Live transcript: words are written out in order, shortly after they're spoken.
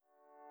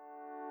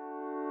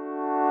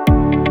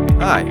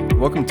Hi,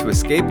 welcome to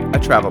Escape, a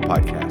travel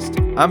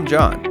podcast. I'm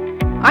John.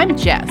 I'm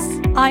Jess.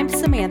 I'm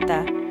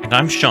Samantha. And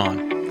I'm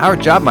Sean. Our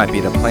job might be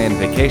to plan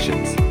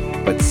vacations,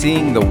 but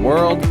seeing the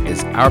world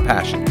is our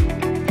passion.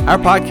 Our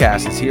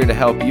podcast is here to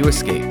help you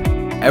escape.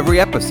 Every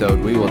episode,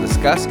 we will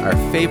discuss our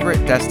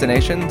favorite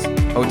destinations,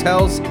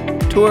 hotels,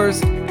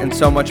 tours, and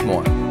so much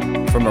more.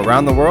 From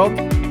around the world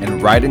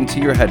and right into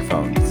your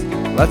headphones.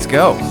 Let's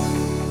go.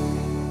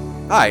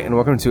 Hi, and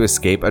welcome to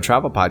Escape, a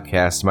travel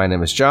podcast. My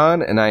name is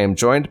John, and I am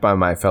joined by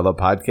my fellow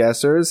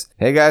podcasters.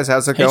 Hey guys,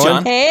 how's it going?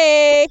 John.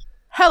 Hey.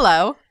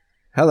 Hello.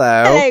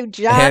 Hello. Hello,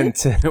 John.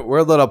 And we're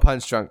a little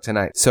punch drunk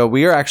tonight. So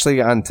we are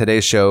actually on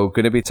today's show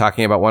going to be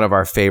talking about one of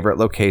our favorite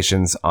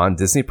locations on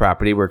Disney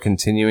property. We're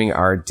continuing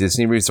our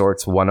Disney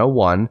Resorts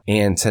 101.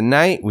 And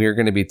tonight we are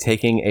going to be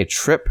taking a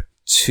trip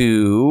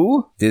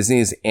to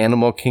Disney's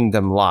Animal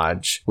Kingdom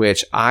Lodge,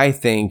 which I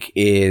think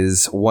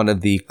is one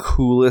of the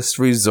coolest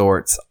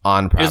resorts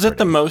on property. Is it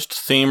the most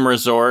themed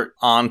resort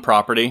on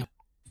property?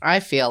 I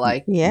feel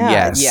like. Yeah.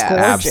 Yes, it's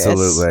gorgeous.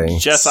 absolutely.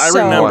 Jess, I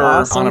So remember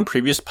awesome. on a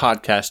previous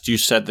podcast, you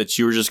said that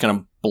you were just going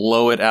to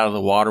blow it out of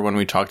the water when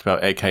we talked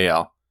about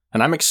AKL.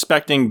 And I'm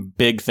expecting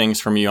big things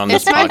from you on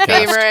this It's my podcast.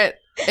 favorite.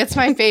 It's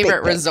my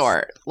favorite things.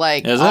 resort.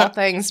 Like, Is all it?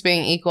 things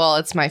being equal,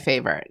 it's my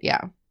favorite.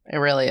 Yeah, it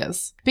really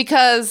is.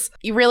 Because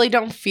you really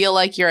don't feel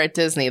like you're at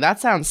Disney. That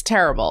sounds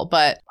terrible,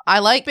 but I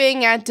like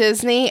being at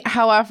Disney.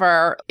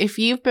 However, if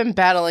you've been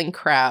battling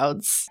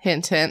crowds,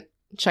 hint, hint,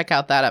 check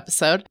out that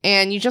episode,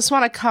 and you just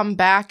want to come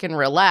back and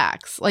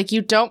relax, like,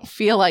 you don't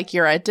feel like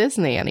you're at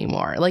Disney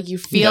anymore. Like, you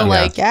feel Yeah.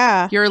 like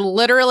Yeah. you're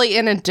literally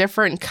in a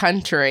different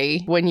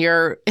country when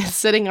you're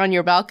sitting on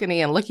your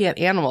balcony and looking at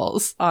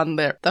animals on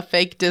the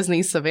fake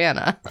Disney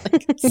savannah.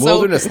 Like, it's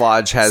Wilderness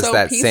Lodge has so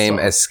that peaceful. same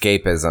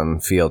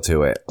escapism feel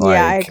to it.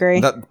 Yeah, I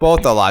agree.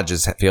 Both the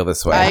lodges feel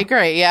this way. I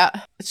agree. Yeah,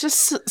 it's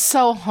just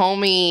so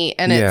homey,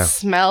 and Yeah. it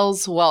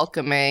smells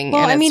welcoming.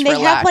 Well, and I mean, it's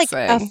they have like a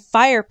relaxing.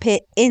 fire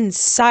pit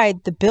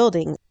inside the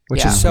building.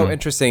 Which Yeah. is so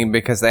interesting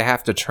because they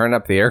have to turn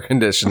up the air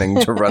conditioning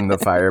to run the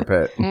fire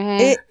pit. Mhm.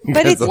 But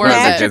Because it's otherwise it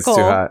gets magical.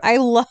 too hot. I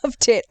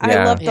loved it. I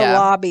Yeah. loved the Yeah.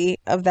 lobby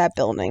of that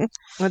building. It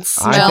I think-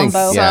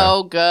 smells so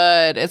yeah.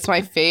 good. It's my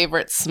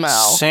favorite smell.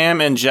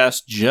 Sam and Jess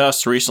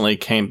just recently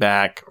came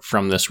back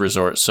from this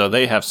resort, so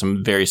they have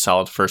some very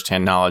solid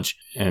firsthand knowledge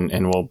and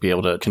will be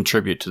able to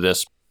contribute to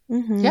this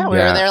Mm-hmm. Yeah, we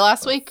Yeah. were there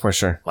last week. For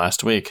sure.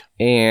 last week.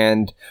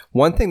 And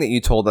one thing that you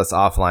told us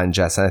offline,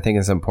 Jess, and I think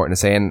is important to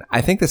say, and I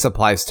think this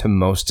applies to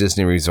most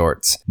Disney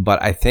resorts,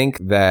 but I think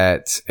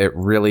that it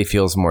really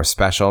feels more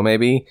special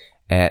maybe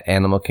at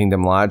Animal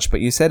Kingdom Lodge.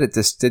 But you said it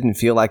just didn't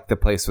feel like the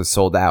place was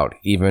sold out,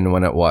 even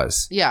when it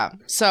was. Yeah.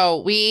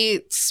 So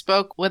we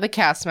spoke with a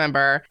cast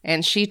member,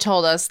 and she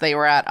told us they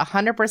were at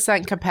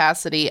 100%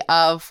 capacity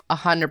of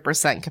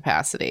 100%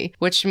 capacity,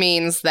 which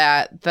means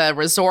that the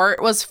resort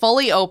was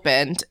fully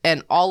opened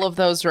and all of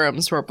those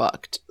rooms were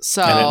booked.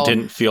 So And it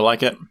didn't feel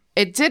like it.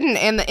 It didn't.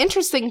 And the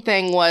interesting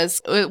thing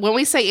was, when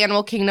we say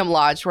Animal Kingdom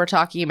Lodge, we're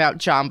talking about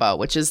Jambo,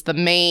 which is the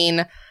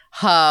main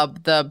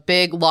hub, the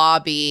big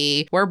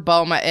lobby where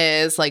Boma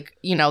is. Like,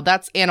 you know,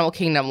 that's Animal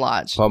Kingdom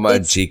Lodge. Boma,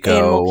 It's Jico.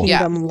 Animal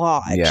Kingdom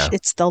Lodge. Yeah.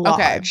 It's the Okay.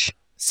 lodge.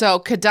 So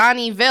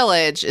Kidani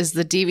Village is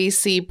the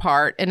DVC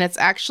part, and it's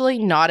actually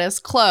not as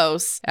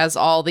close as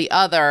all the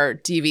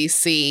other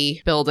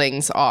DVC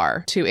buildings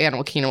are to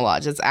Animal Kingdom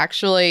Lodge. It's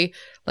actually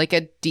like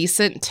a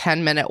decent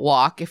 10-minute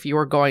walk if you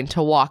were going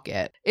to walk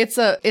it. It's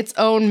its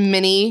own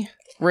mini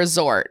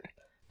resort,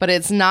 but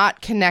it's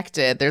not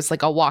connected. There's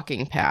like a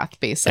walking path,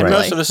 basically. And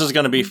most of this is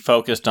going to be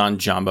focused on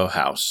Jumbo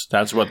House.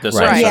 That's what this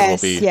Right. episode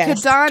Yes, will be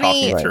yes. talking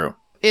Kidani Right. through.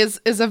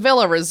 is a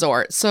villa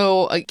resort.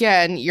 So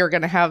again, you're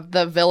going to have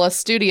the Villa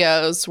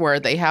Studios where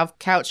they have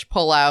couch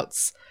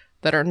pullouts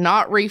that are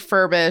not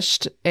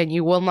refurbished, and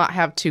you will not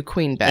have two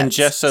queen beds. And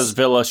Jess says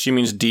villa, she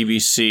means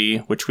DVC,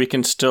 which we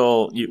can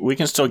still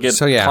get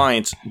So, yeah.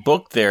 clients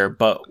booked there,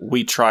 but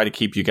we try to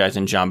keep you guys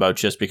in Jumbo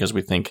just because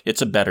we think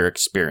it's a better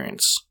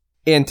experience.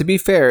 And to be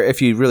fair, if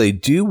you really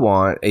do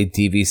want a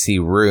DVC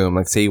room,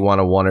 like say you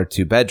want a 1 or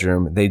 2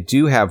 bedroom, they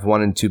do have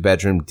 1 and 2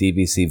 bedroom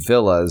DVC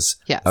villas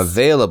Yes.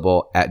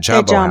 available at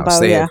Jumbo Jumbo, House.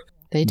 They yeah. have,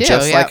 They do,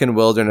 just yeah. like in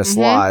Wilderness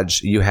Mhm.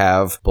 Lodge, you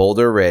have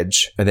Boulder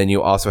Ridge, and then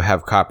you also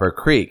have Copper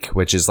Creek,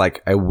 which is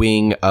like a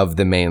wing of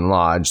the main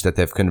lodge that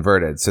they've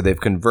converted. So they've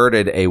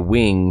converted a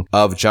wing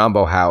of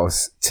Jumbo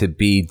House to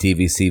be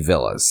DVC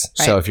villas.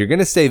 So Right. if you're going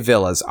to stay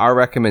villas, our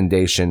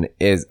recommendation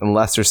is,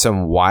 unless there's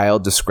some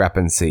wild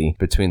discrepancy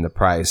between the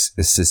price,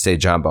 is to stay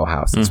Jumbo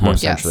House. It's more Mhm.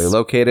 centrally Yes.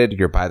 located.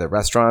 You're by the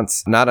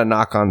restaurants. Not a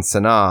knock on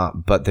Sanaa,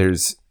 but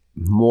there's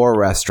more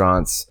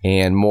restaurants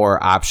and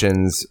more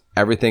options.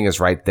 Everything is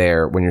right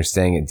there when you're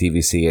staying at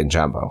DVC and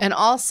Jumbo. And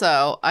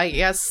also, I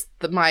guess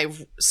my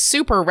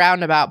super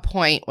roundabout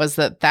point was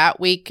that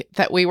week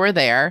that we were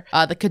there,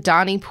 the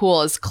Kidani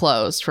pool is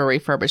closed for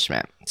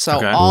refurbishment. So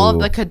Okay. all of Ooh.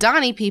 the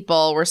Kidani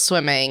people were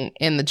swimming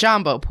in the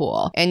Jumbo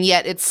pool, and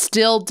yet it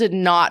still did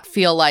not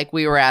feel like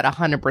we were at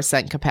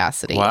 100%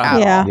 capacity. Wow. at all.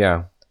 Yeah.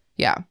 Yeah.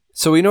 Yeah.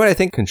 So you know what I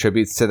think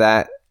contributes to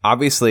that?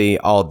 obviously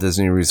all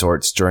Disney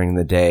resorts during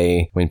the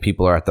day when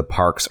people are at the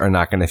parks are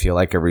not going to feel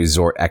like a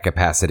resort at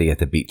capacity at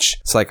the beach.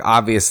 So like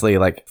obviously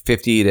like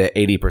 50 to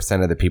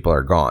 80% of the people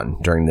are gone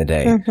during the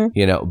day,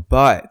 you know,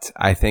 but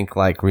I think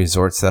like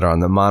resorts that are on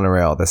the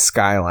monorail, the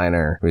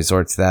Skyliner,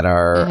 resorts that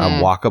are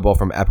walkable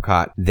from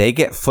Epcot, they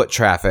get foot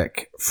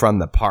traffic from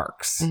the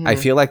parks. I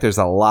feel like there's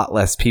a lot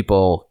less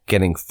people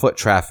getting foot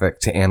traffic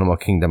to Animal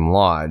Kingdom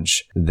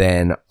Lodge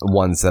than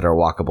ones that are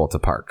walkable to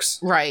parks.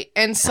 Right.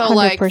 And so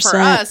like for 100%.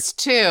 us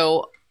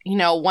too, you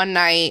know, one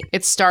night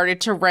it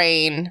started to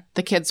rain.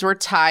 The kids were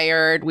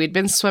tired. We'd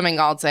been swimming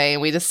all day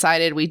and we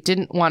decided we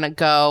didn't want to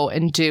go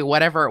and do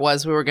whatever it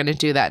was we were going to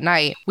do that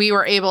night. We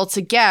were able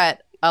to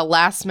get a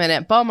last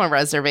minute BOMA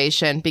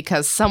reservation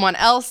because someone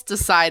else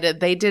decided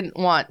they didn't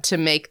want to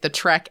make the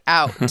trek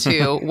out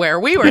to where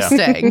we were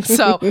staying.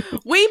 So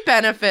we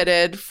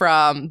benefited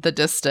from the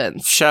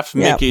distance. Chef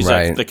Yep. Mickey's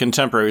Right. at the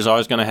Contemporary is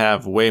always going to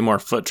have way more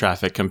foot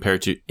traffic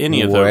compared to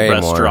any of Way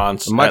the more.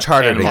 restaurants. Much at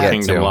harder to Animal get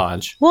Kingdom to.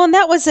 Lodge. Well, and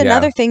that was Yeah.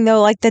 another thing, though.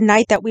 Like the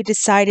night that we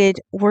decided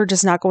we're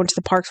just not going to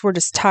the parks, we're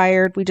just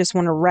tired. We just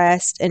want to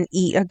rest and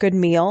eat a good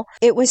meal.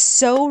 It was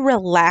so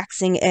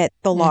relaxing at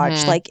the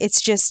lodge. Mhm. Like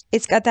it's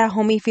got that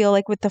homey feel,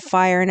 like with the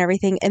fire and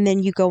everything. And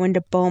then you go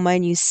into BOMA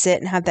and you sit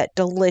and have that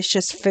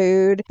delicious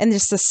food and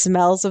just the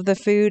smells of the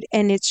food.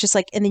 And it's just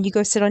like, and then you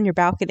go sit on your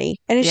balcony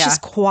and it's Yeah.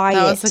 just quiet.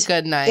 That was a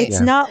good night. It's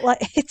not like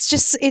it's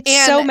And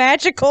so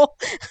magical.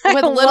 I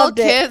with little loved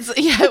it. kids.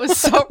 Yeah, it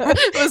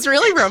was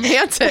really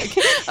romantic.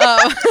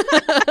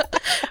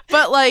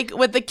 But like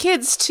with the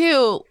kids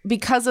too,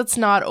 because it's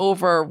not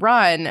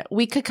overrun,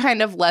 we could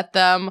kind of let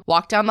them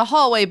walk down the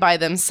hallway by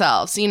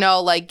themselves, you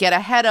know, like get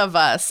ahead of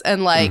us.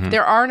 And like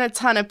there aren't a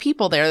ton of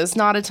people there. There's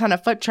not a ton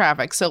of foot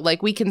traffic. So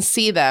like we can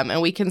see them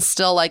and we can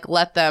still like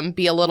let them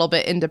be a little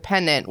bit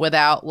independent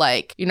without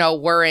like, you know,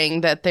 worrying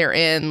that they're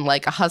in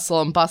like a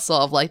hustle and bustle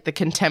of like the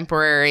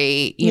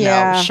Contemporary, you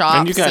Yeah. know, shops.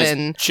 And you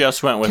guys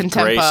just went with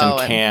Contempo Grace and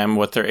and- Cam.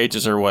 What their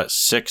ages are? What,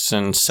 6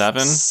 and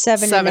 7?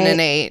 7 and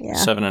 8. Yeah.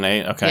 7 and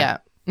 8. Okay. Yeah.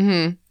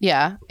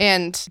 Yeah.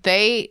 And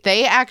they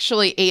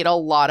actually ate a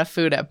lot of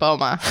food at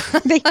BOMA.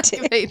 They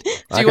did. Do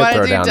I you could want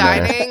throw to do down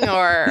there. dining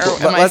or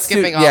But am I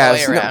skipping all the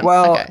way around?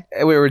 Well, Okay.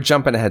 we were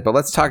jumping ahead, but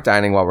let's talk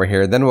dining while we're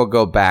here. Then we'll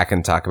go back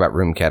and talk about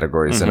room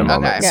categories in a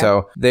moment. Okay. Yeah.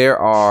 So there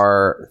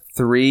are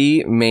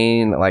 3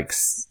 main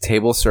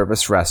table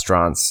service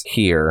restaurants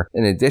here.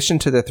 In addition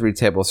to the 3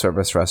 table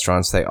service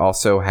restaurants, they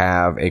also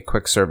have a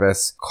quick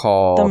service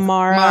called The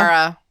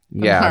Mara.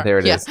 Yeah, there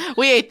it is.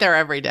 We ate there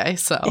every day,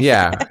 so.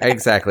 Yeah,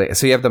 exactly.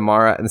 So you have the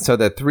Mara, and so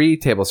the 3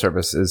 table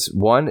services.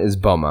 One is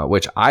BOMA,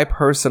 which I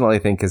personally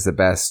think is the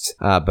best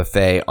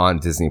buffet on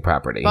Disney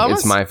property. BOMA's-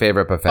 It's my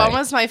favorite buffet.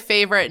 BOMA's my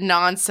favorite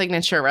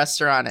non-signature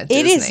restaurant at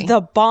It Disney. is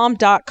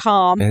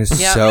thebomb.com. It is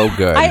Yep. so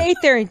good. I ate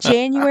there in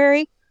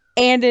January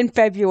and in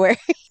February.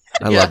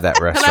 I love that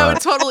And I would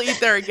restaurant. totally eat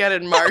there again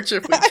in March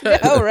if we could.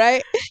 Oh,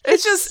 right?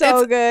 It's just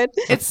so good.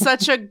 it's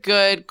such a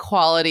good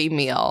quality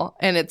meal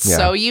and it's Yeah.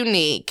 so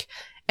unique.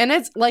 And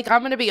it's like, I'm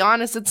going to be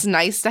honest, it's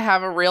nice to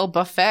have a real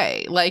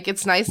buffet. Like,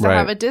 it's nice to Right.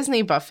 have a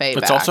Disney buffet.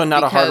 But it's back also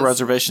not a hard because-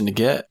 reservation to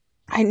get.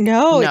 I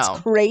know. No. It's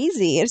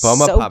crazy. It's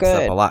BOMA so pops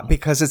good. up a lot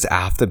because it's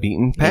off the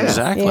beaten path.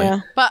 Exactly. Yeah.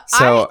 But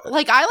So- I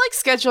like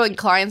scheduling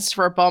clients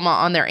for BOMA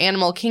on their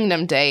Animal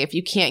Kingdom day if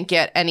you can't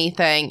get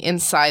anything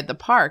inside the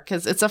park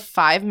because it's a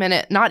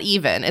 5-minute, not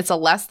even, it's a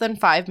less than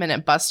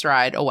 5-minute bus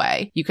ride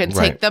away. You can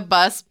Right. take the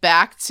bus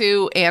back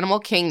to Animal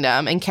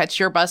Kingdom and catch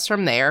your bus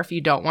from there if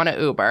you don't want to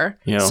Uber.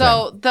 Yeah.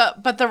 So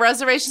the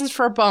reservations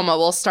for BOMA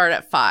will start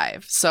at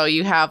 5. So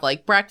you have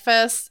like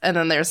breakfast and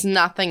then there's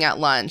nothing at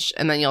lunch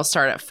and then you'll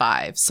start at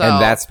 5. So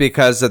And that's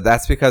because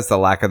the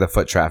lack of the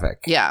foot traffic.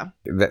 yeah.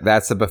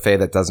 That's a buffet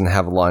that doesn't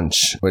have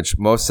lunch, which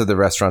most of the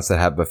restaurants that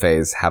have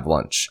buffets have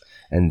lunch.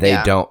 And they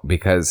Yeah. don't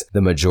because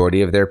the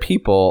majority of their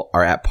people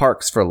are at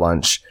parks for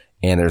lunch.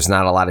 And there's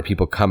not a lot of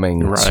people coming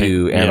Right.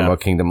 to Animal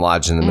Yeah. Kingdom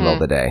Lodge in the middle of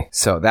the day.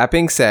 So that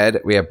being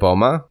said, we have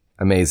BOMA.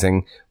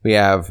 Amazing. We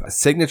have a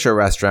signature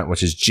restaurant,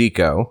 which is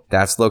Jico.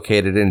 That's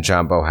located in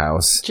Jumbo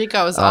House.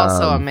 Chico is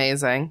also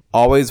amazing.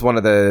 Always one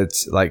of the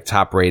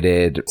top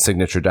rated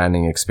signature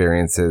dining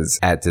experiences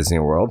at Disney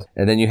World.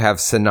 And then you have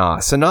Sanaa.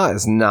 Sanaa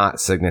is not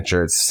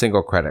signature. It's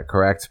single credit,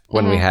 correct?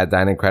 When we had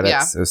dining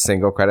credits, it was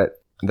single credit.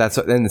 And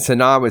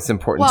Sanaa, it's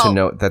important to Well-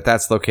 note that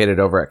that's located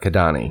over at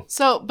Kidani.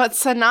 So, but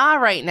Sanaa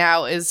right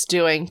now is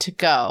doing to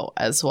go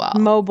as well.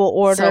 Mobile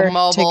order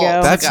mobile- to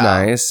go. That's go.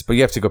 nice, but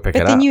you have to go pick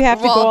but it then up. you have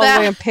to Well, go all that- the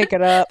way and pick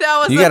it up. That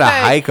was You the gotta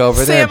thing. hike over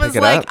there Sam and pick was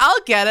it like, up?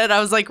 I'll get it. I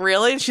was like,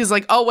 really? And she's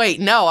like, oh,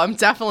 wait, no, I'm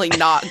definitely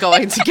not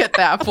going to get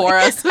that for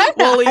us.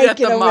 We'll eat at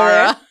hiking the over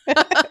Mara.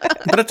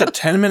 But it's a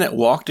 10-minute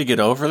walk to get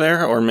over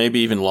there, or maybe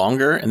even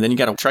longer, and then you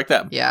got to trek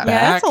that Yeah. Yeah,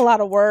 back. that's a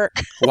lot of work.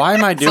 Why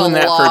am I doing a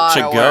that lot for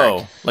to of go?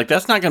 work. Like,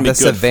 that's not going to be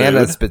The good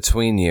savannas food.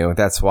 between you.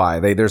 That's why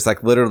there's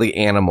like literally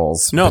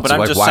animals. No, but I'm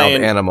like just wild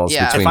saying, animals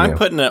Yeah. between If I'm you.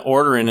 putting an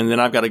order in and then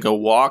I've got to go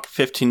walk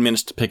 15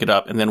 minutes to pick it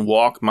up and then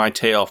walk my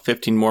tail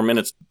 15 more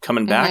minutes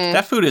coming back,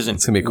 that food isn't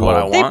It's gonna be what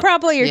I cool. They want.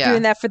 probably are Yeah.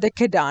 doing that for the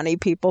Kadani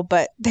people,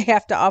 but they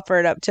have to offer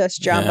it up to us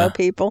Jumbo Yeah.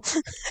 people.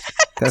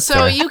 That's So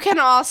fair. you can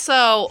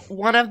also,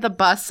 one of the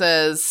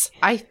buses,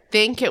 I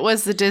think it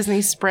was the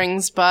Disney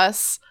Springs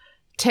bus,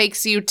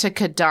 takes you to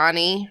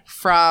Kidani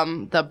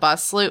from the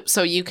bus loop.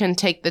 So you can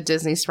take the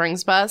Disney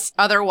Springs bus.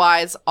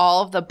 Otherwise,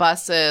 all of the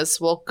buses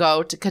will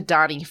go to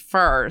Kidani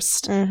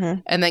first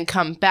Mm-hmm. and then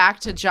come back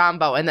to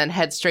Jambo and then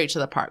head straight to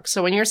the park.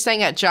 So when you're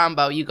staying at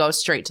Jambo, you go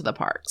straight to the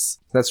parks.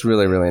 That's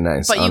really, really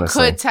nice. But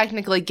honestly. you could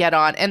technically get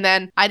on. And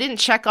then I didn't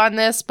check on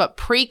this, but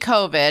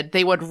pre-COVID,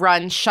 they would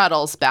run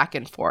shuttles back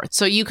and forth.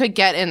 So you could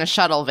get in a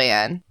shuttle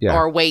van Yeah.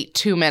 or wait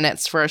 2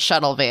 minutes for a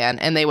shuttle van,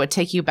 and they would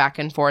take you back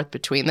and forth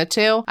between the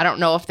two. I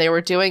don't know if they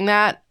were doing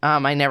that.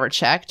 I never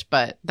checked,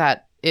 but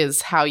that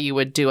is how you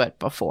would do it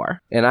before.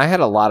 And I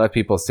had a lot of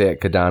people stay at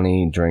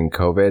Kidani during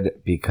COVID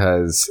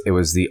because it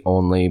was the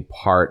only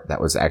part that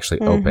was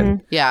actually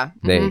open. Yeah.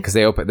 Because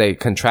they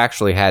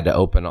contractually had to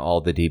open all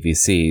the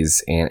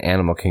DVCs, and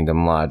Animal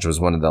Kingdom Lodge was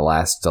one of the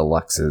last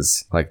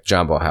deluxes. Like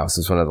Jumbo House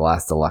was one of the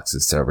last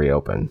deluxes to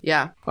reopen.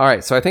 Yeah. All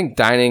right, so I think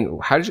dining.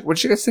 What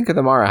did you guys think of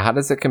the Mara? How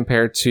does it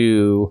compare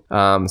to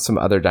some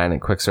other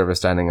quick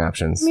service dining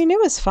options? I mean, it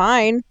was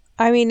fine.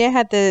 I mean, it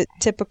had the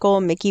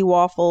typical Mickey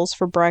waffles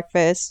for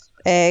breakfast,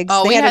 eggs.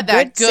 Oh, They we had a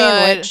that good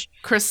sandwich.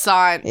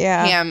 croissant,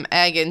 Yeah. ham,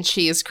 egg, and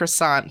cheese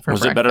croissant for Was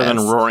breakfast. it better than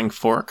Roaring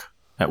Fork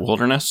at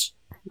Wilderness?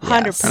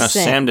 100%. I know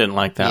Sam didn't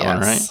like that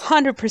one, right?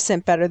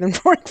 100% better than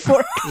Roaring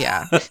Fork.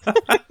 Yeah.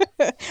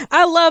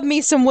 I love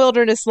me some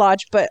Wilderness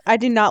Lodge, but I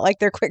do not like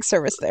their quick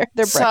service there.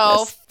 Their So,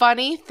 breakfast.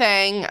 funny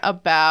thing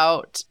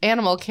about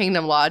Animal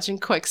Kingdom Lodge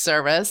and quick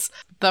service,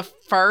 the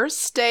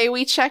first day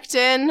we checked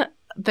in,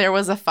 there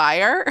was a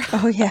fire.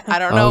 Oh, yeah. I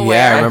don't know Oh where.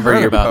 yeah, I remember heard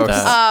your about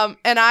post. that.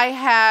 And I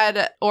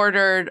had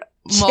ordered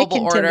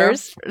mobile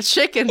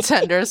chicken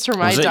tenders for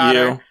my Was it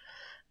daughter. you?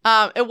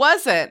 It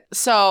wasn't.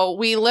 So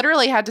we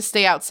literally had to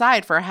stay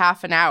outside for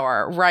half an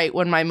hour right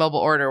when my mobile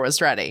order was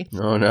ready.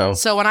 Oh no.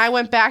 So when I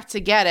went back to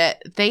get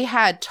it, they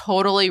had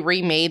totally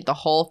remade the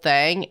whole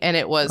thing, and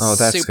it was Oh,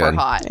 that's super good.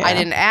 hot. Yeah. I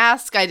didn't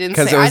ask. I didn't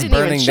 'Cause say. it was I didn't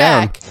even burning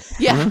down. check.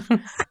 Yeah,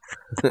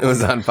 It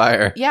was on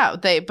fire. yeah.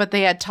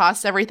 They had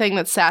tossed everything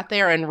that sat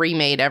there and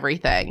remade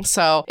everything.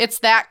 So it's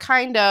that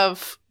kind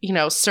of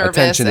service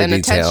Attention to and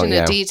detail, attention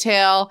yeah. to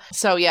detail.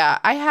 So yeah,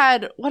 I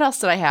had what else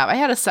did I have? I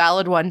had a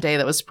salad one day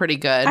that was pretty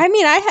good. I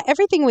mean,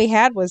 everything we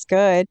had was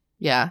good.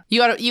 Yeah,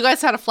 you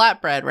guys had a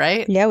flatbread,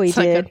 right? Yeah, we It's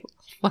like did.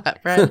 a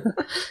flatbread.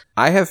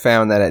 I have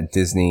found that at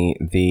Disney,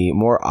 the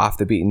more off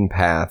the beaten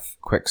path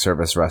quick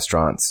service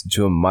restaurants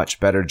do a much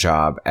better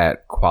job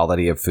at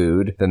quality of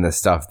food than the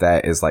stuff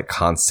that is like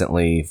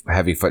constantly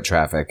heavy foot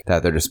traffic,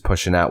 that they're just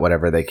pushing out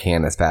whatever they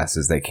can as fast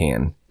as they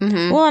can.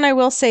 Mm-hmm. Well, and I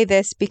will say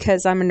this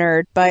because I'm a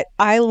nerd, but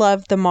I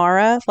love the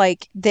Mara.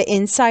 Like the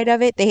inside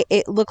of it,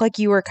 it looked like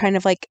you were kind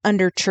of like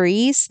under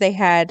trees. They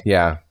had,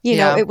 Yeah. you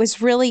know, Yeah. it was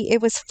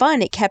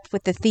fun. It kept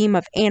with the theme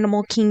of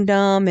Animal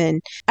Kingdom,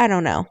 and I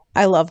don't know.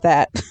 I love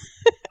that.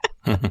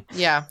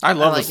 Yeah, I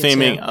love like the it too.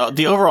 theming.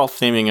 The overall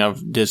theming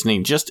of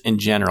Disney, just in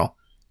general,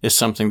 is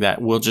something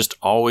that will just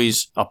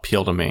always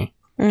appeal to me.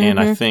 And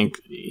I Mhm. think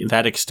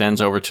that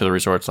extends over to the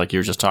resorts like you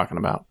were just talking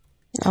about.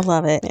 I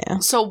love it. Yeah.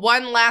 So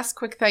one last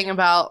quick thing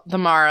about the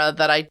Mara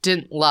that I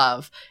didn't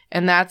love,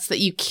 and that's that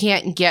you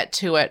can't get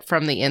to it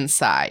from the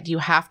inside. You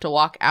have to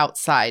walk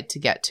outside to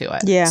get to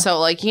it. Yeah. So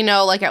like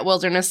at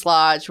Wilderness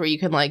Lodge where you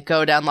can like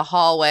go down the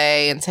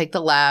hallway and take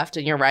the left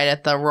and you're right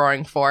at the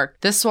Roaring Fork.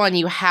 This one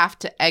you have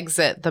to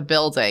exit the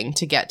building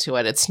to get to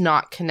it. It's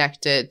not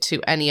connected to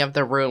any of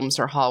the rooms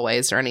or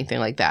hallways or anything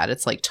like that.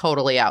 It's like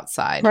totally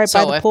outside. Right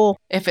so by the pool.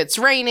 if it's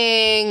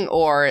raining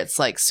or it's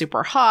like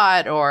super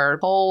hot or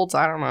cold,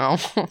 I don't know.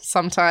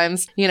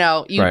 Sometimes, you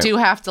Right. do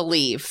have to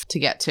leave to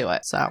get to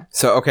it. So,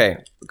 Okay,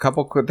 a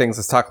couple quick things.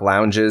 Let's talk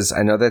lounges.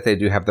 I know that they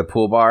do have the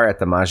pool bar at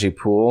the Maji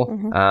Pool.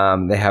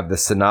 They have the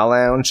Sanaa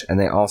Lounge, and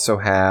they also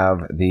have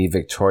the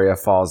Victoria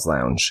Falls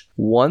Lounge.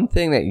 One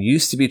thing that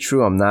used to be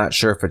true, I'm not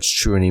sure if it's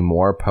true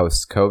anymore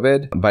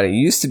post-COVID, but it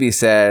used to be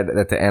said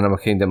that the Animal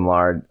Kingdom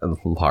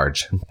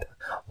Lodge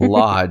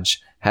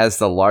has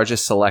the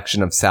largest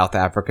selection of South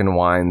African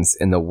wines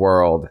in the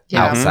world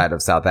Yeah. outside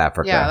of South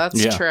Africa. yeah,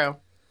 that's Yeah. true.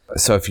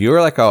 So if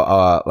you're like a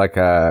A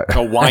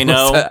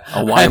wino, a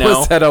I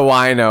almost wino. said a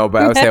wino,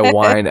 but I would say a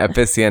wine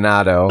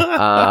aficionado.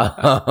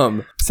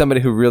 Somebody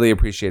who really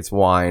appreciates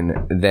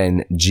wine,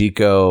 then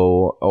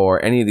Jiko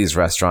or any of these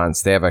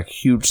restaurants, they have a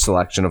huge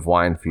selection of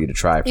wine for you to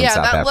try from Yeah,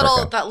 South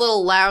Africa. that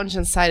little lounge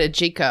inside of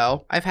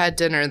Jiko. I've had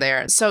dinner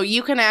there. So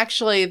you can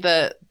actually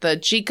the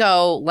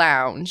Jiko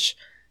lounge,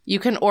 you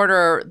can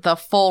order the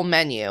full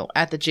menu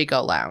at the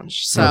Jiko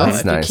lounge. So Oh, that's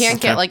if nice. you can't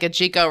get Okay. like a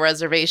Jiko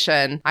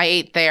reservation, I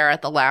ate there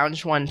at the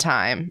lounge one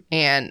time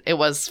and it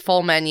was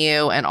full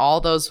menu and all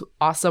those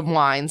awesome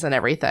wines and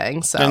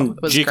everything. So And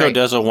it was Jiko great.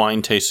 does a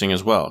wine tasting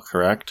as well,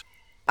 correct?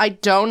 I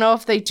don't know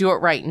if they do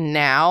it right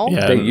now.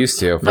 Yeah. They used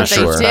to, for But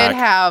sure.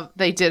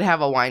 they did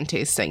have a wine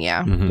tasting,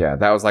 yeah. Mhm. Yeah,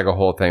 that was like a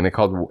whole thing. They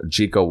called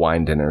Jiko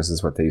wine dinners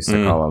is what they used to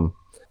Mm. call them.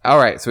 All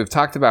right, so we've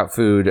talked about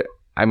food.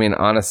 I mean,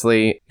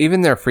 honestly,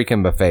 even their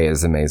freaking buffet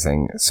is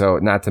amazing. So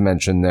not to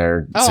mention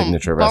their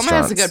signature Boma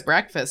restaurants. has a good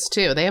breakfast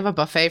too. They have a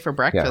buffet for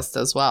breakfast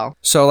as well.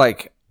 So,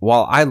 like,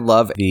 while I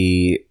love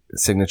the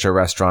signature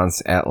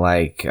restaurants at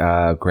like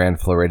Grand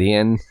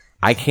Floridian,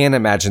 I can't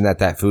imagine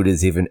that food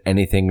is even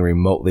anything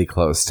remotely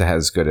close to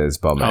as good as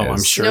Boma is.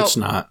 I'm sure it's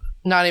not.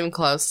 Not even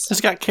close. It's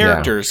got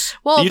characters. Yeah.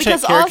 Well, you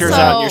take characters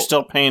out, you're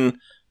still paying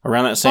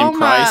around that same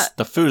price.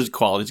 The food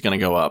quality is going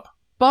to go up.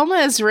 Boma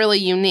is really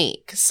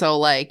unique. So,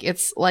 like,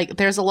 it's like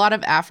there's a lot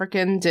of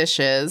African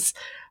dishes,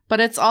 but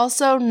it's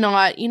also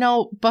not,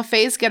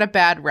 buffets get a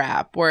bad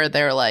rap where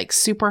they're like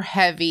super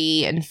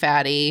heavy and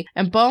fatty.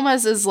 And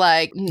Boma's is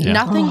like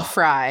nothing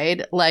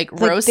fried, like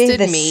roasted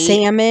the meat.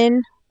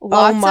 Salmon.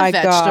 Lots of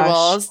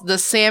vegetables. Gosh. The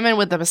salmon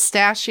with the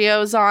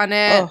pistachios on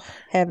it. Oh,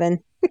 heaven.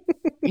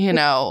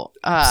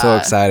 So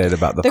excited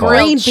about the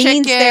green beans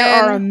chicken.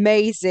 there are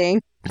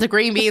amazing. The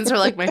green beans are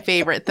like my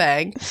favorite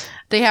thing.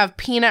 They have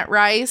peanut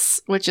rice,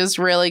 which is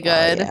really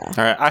good. Oh, yeah.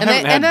 All right, I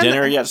haven't had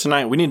dinner yet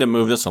tonight. We need to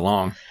move this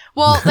along.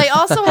 Well, they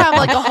also have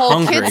like a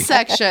whole kids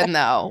section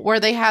though, where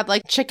they had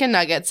like chicken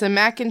nuggets and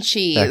mac and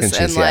cheese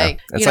and like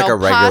it's like a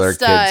regular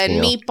pasta kids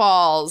and meal.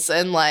 Meatballs,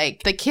 and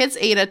like the kids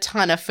ate a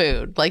ton of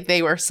food. Like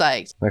they were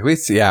psyched. Like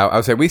I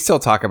would say we still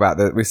talk about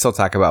that. We still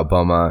talk about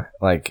Boma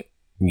like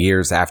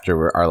years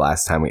after our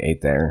last time we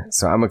ate there.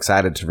 So I'm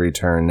excited to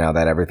return now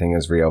that everything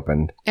is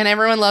reopened. And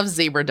everyone loves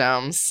zebra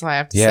domes. So I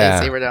have to Yeah,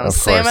 say zebra domes.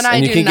 of Sam course. and I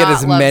you do can not get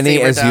as love many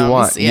zebra as you domes.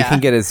 want. Yeah. You can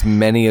get as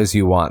many as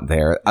you want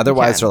there.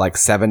 Otherwise, Okay. they're like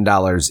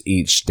 $7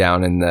 each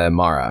down in the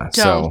Mara.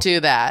 Don't do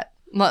that.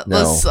 No.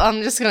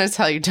 I'm just going to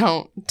tell you,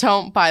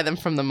 don't buy them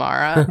from the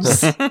Mara.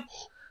 Just,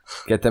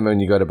 Get them when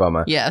you go to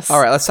Boma. yes.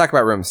 All right, let's talk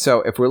about rooms.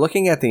 So if we're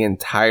looking at the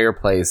entire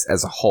place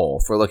as a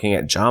whole, if we're looking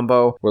at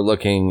Jambo, we're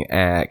looking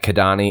at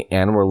Kidani,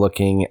 and we're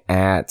looking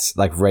at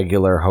like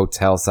regular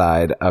hotel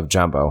side of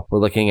Jambo, we're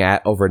looking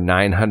at over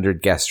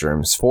 900 guest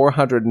rooms,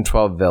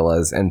 412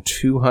 villas, and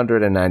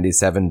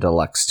 297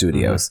 deluxe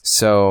studios.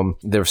 So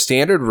their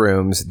standard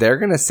rooms, they're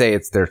going to say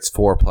there's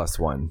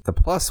 4+1. The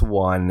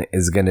 +1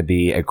 is going to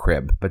be a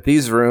crib. But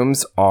these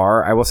rooms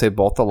are, I will say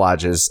both the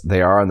lodges,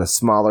 they are on the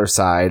smaller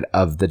side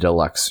of the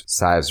deluxe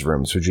size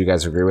rooms. Would you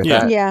guys agree with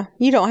that? Yeah,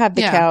 you don't have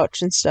the Yeah.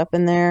 couch and stuff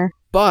in there.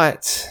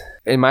 But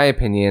in my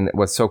opinion,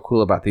 what's so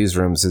cool about these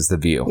rooms is the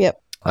view. Yep.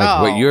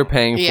 Like what you're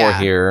paying for yeah.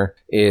 here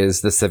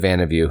is the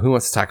Savannah View. Who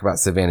wants to talk about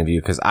Savannah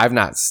View? Because I've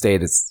not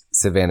stayed at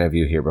Savannah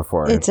View here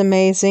before. It's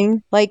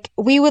amazing. Like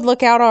we would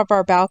look out of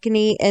our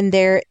balcony and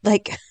there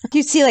like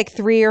you'd see like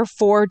 3 or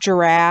 4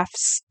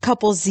 giraffes,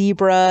 couple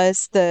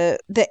zebras, the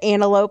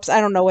antelopes.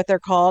 I don't know what they're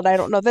called. I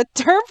don't know the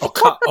term.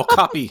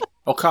 Okapi.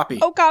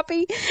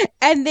 Okapi.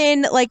 And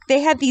then like they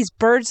had these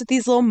birds with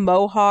these little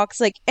mohawks,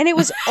 like, and it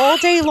was all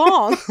day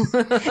long.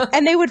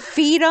 And they would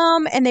feed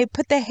them and they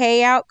put the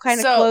hay out kind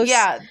of close.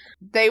 Yeah,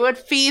 they would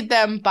feed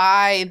them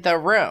by the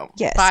room.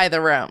 Yes. By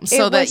the room.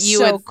 So it that was you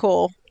so would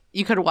cool.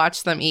 you could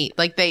watch them eat.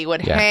 Like they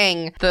would Yeah.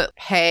 hang the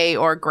hay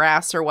or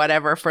grass or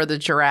whatever for the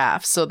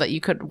giraffe so that you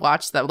could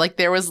watch them. Like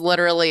there was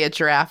literally a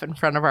giraffe in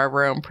front of our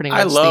room pretty much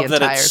I love the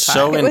that entire it's time.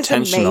 so It was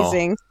intentional.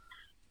 amazing.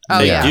 Oh,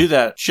 They yeah. do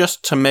that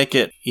just to make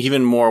it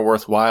even more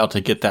worthwhile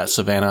to get that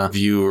Savannah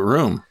View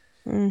room.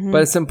 Mhm.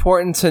 But it's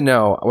important to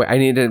know, I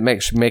need to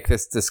make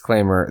this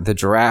disclaimer. The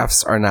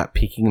giraffes are not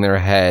peeking their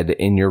head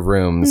in your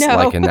rooms No.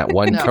 like in that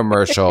one No.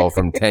 commercial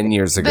from 10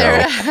 years ago.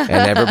 They're-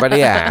 And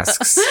everybody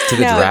asks, do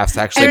the No. giraffes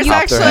actually There's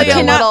pop their actually head a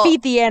in? little- Cannot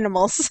feed the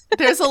animals.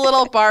 There's a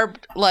little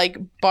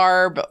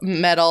barb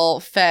metal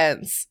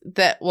fence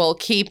that will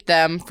keep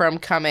them from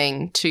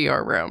coming to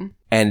your room.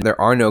 And there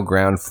are no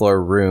ground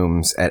floor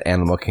rooms at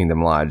Animal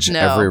Kingdom Lodge. No.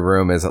 Every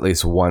room is at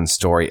least one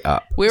story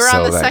up. We were So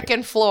on the that-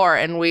 second floor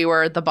and we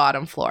were the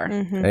bottom floor.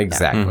 Mhm.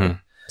 Exactly. Mhm.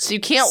 So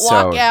you can't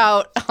So- walk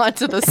out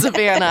onto the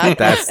savannah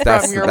That's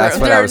from your that's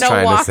room. what There I are was no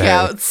trying to say.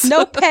 walkouts.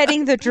 No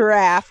petting the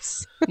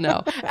giraffes.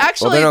 No. Well,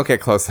 Actually, they don't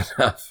get close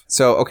enough.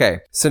 So,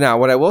 okay. So now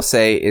what I will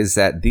say is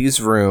that these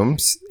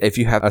rooms, if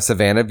you have a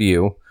Savannah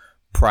View,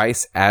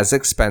 price as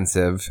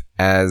expensive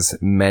as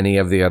many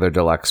of the other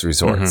deluxe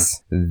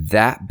resorts.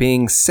 That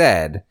being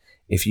said,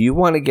 if you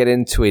want to get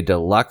into a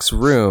deluxe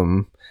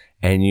room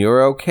and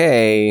you're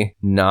okay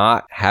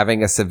not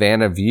having a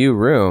Savannah View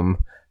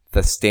room,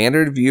 the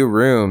standard view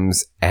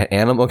rooms at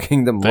Animal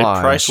Kingdom They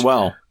Lodge price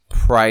well.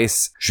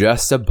 price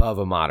just above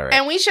a moderate.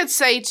 and we should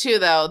say too,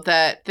 though,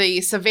 that the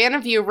Savannah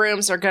View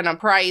rooms are going to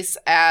price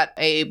at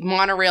a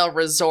monorail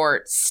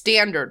resort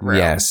standard room.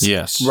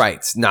 Yes.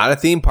 Right. Not a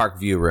theme park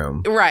view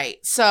room. Right.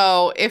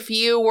 So if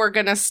you were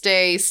going to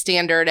stay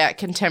standard at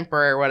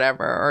Contemporary or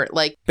whatever, or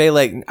like, Bay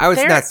Lake, I was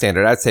There- not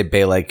standard. I'd say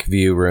Bay Lake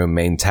View Room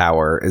main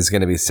tower is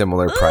going to be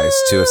similar price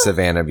to a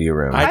Savannah View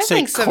Room. I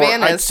think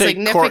Savannah is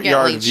significantly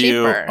Courtyard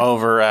View cheaper.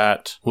 over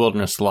at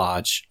Wilderness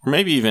Lodge, or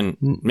maybe even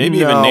No, Nature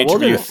View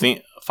Wilderness-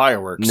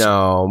 fireworks.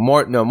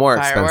 more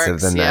expensive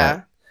Fireworks, than yeah.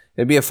 that.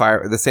 It'd be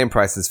the same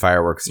price as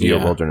Fireworks View at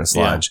Yeah, Wilderness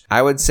yeah. Lodge.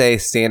 I would say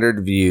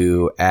standard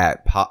view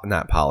at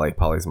not Poly.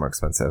 Poly's more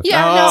expensive.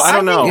 yeah, Oh, no, I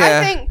don't know. Yeah,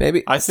 I think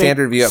maybe I think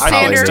standard view at I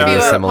Poly think standard would be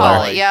view at similar.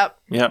 Poly. Yep.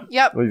 Yep.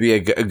 Yep. Would be a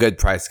good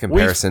price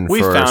comparison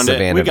We for found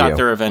Savannah it. We got View.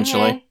 there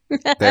eventually.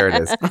 There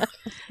it is.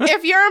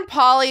 if you're in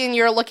Poly and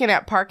you're looking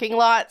at parking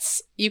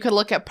lots, you can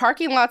look at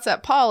parking lots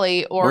at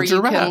Poly, or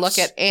you can look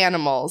at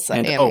animals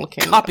at Animal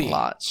Kingdom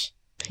Lodge.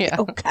 Yeah.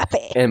 Oh,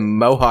 copy. And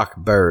Mohawk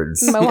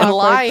birds. Mohawk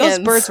lions.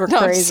 Those birds were No,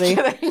 I'm crazy.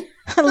 just kidding.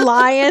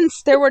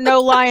 Lions. There were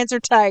no lions or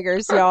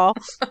tigers, y'all.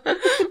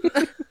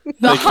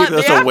 They keep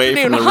us away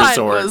from the afternoon hunt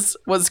resort.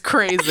 was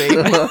crazy.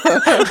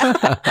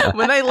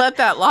 When they let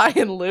that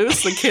lion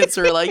loose, the kids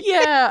were like,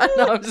 yeah.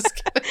 No, I'm just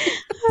kidding.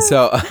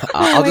 So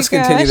I'll my just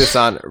continue gosh. this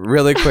on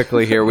really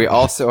quickly here. We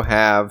also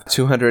have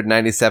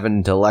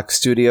 297 deluxe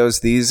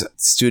studios. These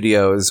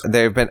studios,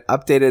 they've been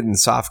updated in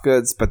soft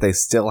goods, but they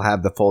still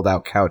have the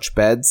fold-out couch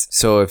beds.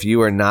 So if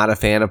you are not a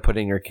fan of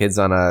putting your kids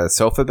on a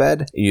sofa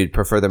bed, you'd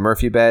prefer the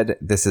Murphy bed,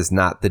 this is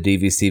not the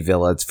DVC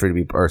Village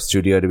or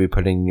studio to be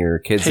putting your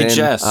kids in. Hey,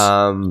 Jess,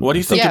 what do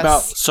you think Yes.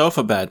 about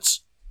sofa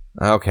beds?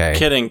 Okay.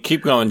 Kidding.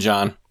 Keep going,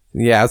 John.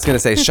 Yeah, I was going to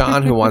say,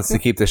 Sean, who wants to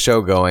keep the show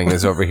going,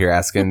 is over here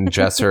asking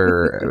Jess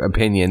her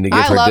opinion to give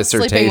I her love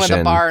dissertation. sleeping with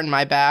a bar in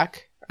my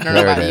back. I don't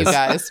know There it about you is.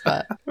 guys,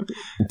 but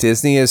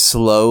Disney is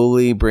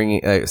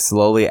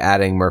slowly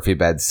adding Murphy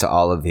beds to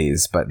all of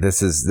these, but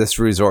this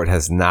resort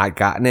has not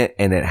gotten it,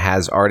 and it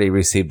has already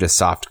received a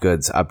soft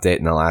goods update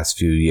in the last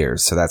few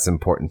years, so that's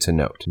important to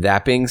note.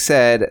 That being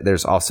said,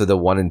 there's also the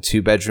 1 and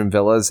 2 bedroom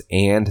villas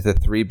and the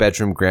 3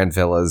 bedroom grand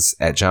villas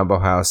at Jumbo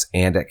House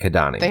and at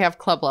Kidani. they have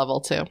club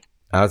level too.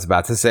 I was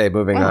about to say,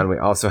 moving on, we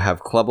also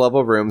have club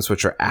level rooms,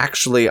 which are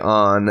actually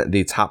on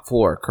the top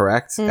floor,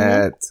 correct? Mhm.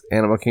 At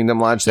Animal Kingdom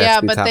Lodge, they have Yeah,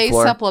 to be but top they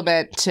floor.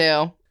 supplement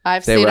too.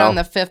 I've They stayed will? on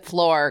the 5th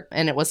floor,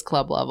 and it was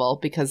club level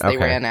because they Okay.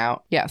 ran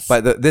out. Yes.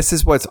 But this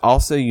is what's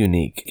also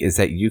unique is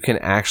that you can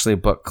actually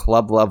book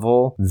club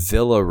level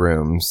villa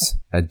rooms,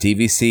 a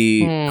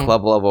DVC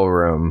club level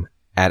room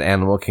at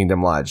Animal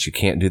Kingdom Lodge. You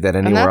can't do that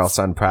anywhere that's- else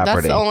on property.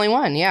 That's the only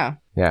one, yeah.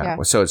 yeah.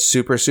 So it's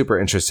super, super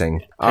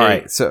interesting. All Hey,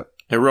 right. So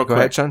Hey, real go quick.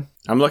 ahead, Sean.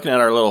 I'm looking at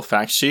our little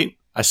fact sheet.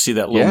 I see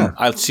that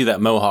I see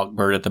that Mohawk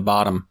bird at the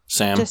bottom,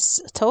 Sam.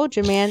 Just told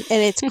you, man.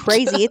 And it's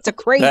crazy. It's a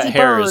crazy that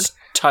hair bird. is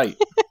tight.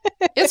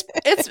 It's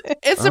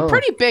a Oh.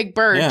 pretty big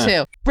bird Yeah.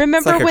 too.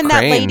 Remember like a when that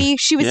crane. lady,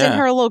 she was in Yeah.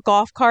 her little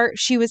golf cart,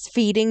 she was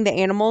feeding the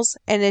animals,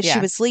 and as she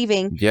Yeah. was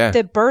leaving, Yeah.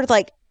 the bird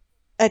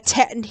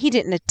he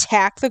didn't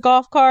attack the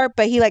golf cart,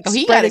 but he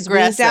he spread got his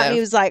wings out, and aggressive. he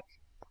was like,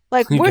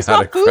 He where's got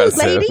my food, aggressive.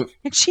 lady?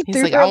 And she He's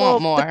threw like, her "I want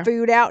the more."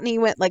 food out, and he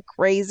went like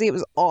crazy. It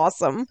was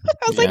awesome. I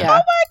was like, Yeah. oh my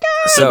god!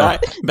 So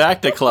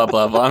back to club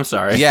level. I'm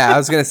sorry. yeah, I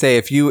was gonna say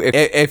if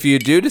you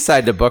do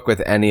decide to book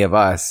with any of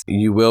us,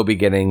 you will be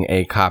getting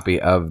a copy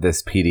of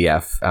this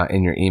PDF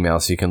in your email,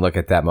 so you can look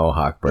at that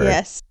Mohawk bird.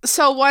 Yes.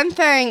 So one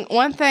thing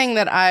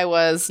that I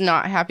was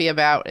not happy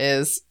about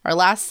is our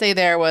last day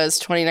there was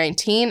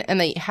 2019, and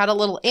they had a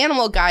little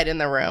animal guide in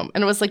the room,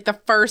 and it was like the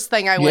first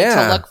thing I went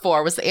Yeah. to look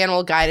for was the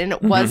animal guide, and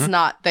it was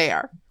not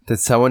there. Did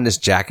someone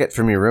just jack it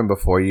from your room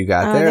before you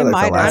got They there, like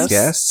might the last have.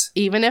 guest?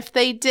 Even if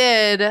they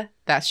did,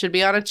 that should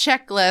be on a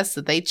checklist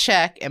that they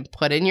check and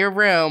put in your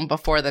room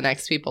before the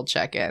next people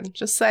check in.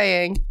 Just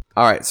saying.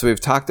 All right, so we've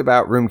talked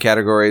about room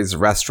categories,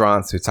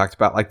 restaurants. We've talked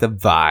about like the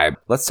vibe.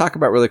 Let's talk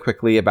about really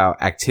quickly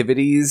about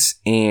activities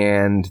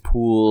and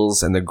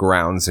pools and the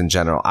grounds in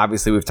general.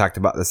 Obviously, we've talked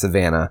about the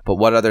Savannah, but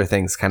what other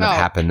things kind of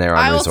happen there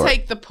on I will resort?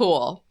 take the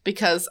pool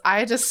because I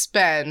had to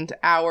spend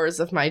hours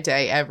of my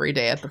day every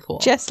day at the pool.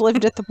 Jess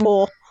lived at the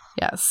pool.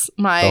 Yes,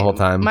 The whole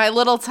time? my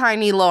little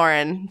tiny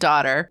Lauren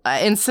daughter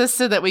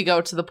insisted that we go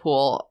to the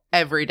pool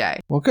every day.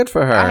 Well, good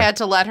for her. I had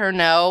to let her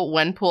know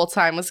when pool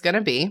time was going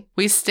to be.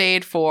 We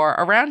stayed for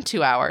around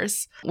 2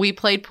 hours. We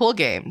played pool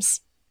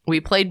games. We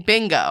played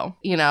bingo.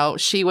 You know,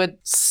 she would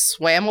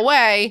swam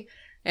away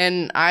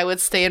and I would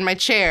stay in my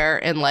chair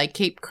and like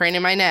keep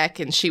craning my neck,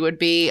 and she would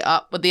be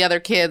up with the other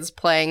kids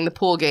playing the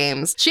pool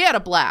games. She had a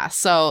blast.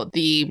 So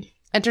the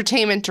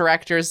entertainment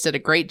directors did a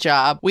great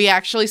job. We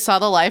actually saw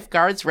the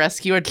lifeguards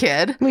rescue a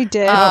kid. We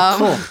did.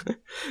 cool.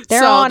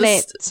 They're so on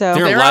this- it. So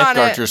Their They're on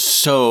lifeguards it. are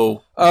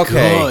so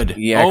Okay. good.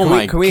 Yeah.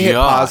 Oh Can we hit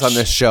pause gosh. on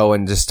this show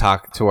and just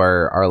talk to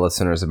our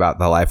listeners about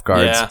the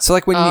lifeguards? Yeah. So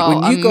like when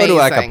Oh, you go to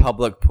like a amazing.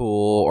 public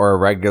pool or a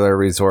regular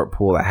resort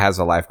pool that has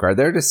a lifeguard,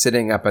 they're just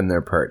sitting up in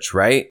their perch,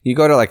 right? You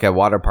go to like a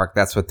water park,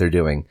 that's what they're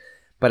doing.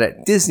 But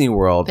at Disney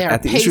World, They're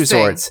at these pacing.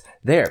 resorts,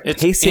 they're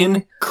It's pacing.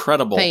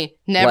 incredible. They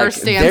never Like,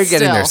 stand they're still.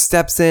 getting their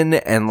steps in,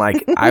 and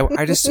like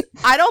I just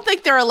I don't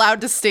think they're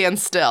allowed to stand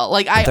still.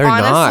 Like, I They're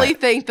honestly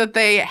not. think that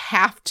they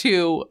have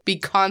to be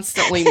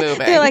constantly moving.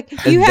 they're like,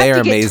 you They have are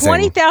to get amazing.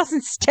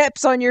 20,000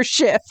 steps on your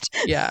shift.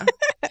 yeah.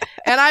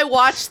 And I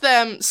watched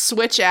them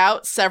switch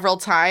out several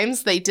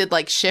times. They did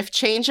like shift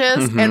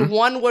changes, Mm-hmm. and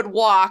one would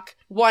walk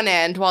one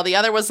end while the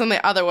other was on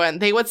the other one.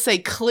 They would say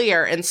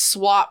clear and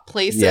swap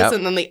places, Yep.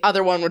 and then the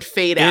other one would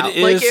fade It out.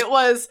 Like, is-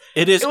 it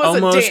It is was a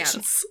almost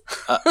dance.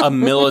 a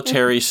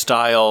military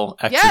style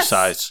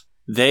exercise.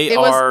 They It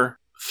was- are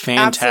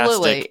fantastic.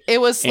 Absolutely. It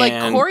was like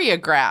And-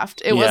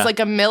 choreographed. It was like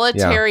a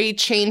military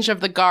change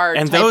of the guard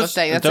And type those, of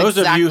thing. That's those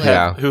exactly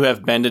of you who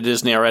have been to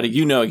Disney already,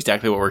 you know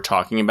exactly what we're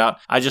talking about.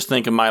 I just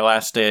think of my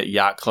last day at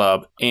Yacht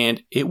Club,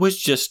 and it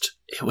was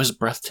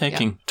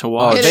breathtaking to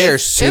watch. Oh, It they are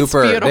is. It's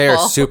super. They are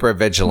beautiful. super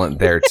vigilant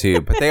there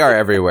too, but they are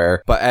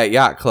everywhere. But at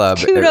Yacht Club,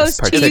 Kudos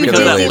it's to you, It's because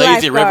that particularly. Disney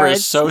lazy river lifeguards.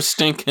 is so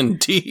stinking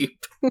deep.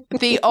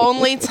 The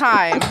only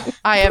time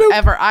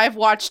I've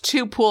watched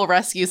 2 pool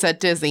rescues at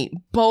Disney,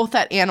 both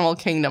at Animal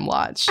Kingdom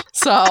Lodge.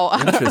 So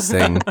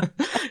Interesting.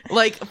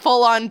 like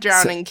full on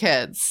drowning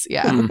kids.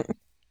 Yeah. Mm.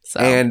 So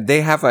And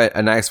they have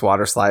a nice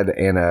water slide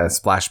and a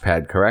splash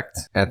pad, correct?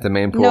 At the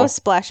main pool? No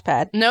splash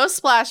pad. no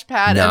splash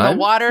pad, and None? the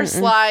water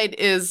slide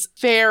is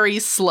very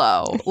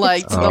slow,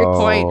 like to the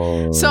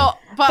point. So,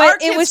 but our But it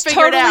kids was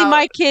figured totally out,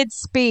 my kid's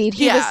speed.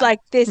 He Yeah. was like,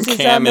 "This is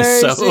Cam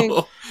is amazing."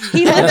 so.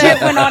 He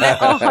legit went on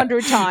it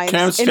 100 times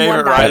Cam's in favorite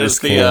one ride night. That is is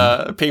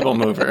the people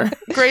mover.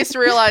 Grace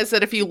realized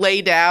that if you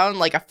lay down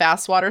like a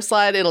fast water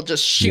slide, it'll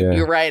just shoot Yeah.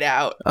 you right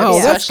out.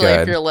 Oh, that's especially if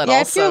good. you're little.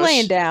 Yeah, if you're so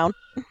laying down.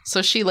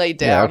 So she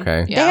laid Yeah, down.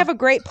 okay. They have a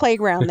great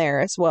playground there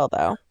as well,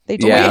 though. They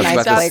do Yeah, I have was a nice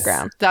about to s-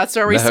 playground. That's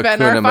where we The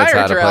spend our Hakuna fire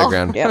Matata drill.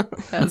 playground. Yep.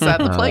 That's at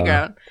the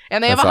playground.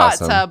 And they have a That's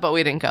hot awesome. tub, but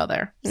we didn't go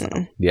there. So.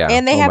 Yeah.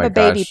 And they Oh have my a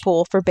baby gosh.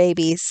 pool for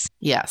babies.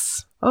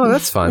 Yes. Oh,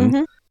 that's fun.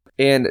 Mhm.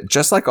 And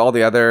just like all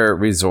the other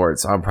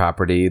resorts on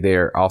property,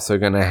 they're also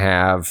going to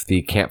have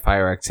the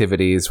campfire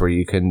activities where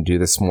you can do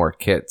the s'more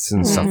kits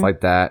and stuff Mhm.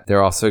 like that.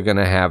 They're also going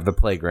to have the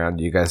playground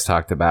you guys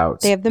talked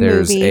about. They have the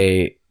There's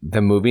movie.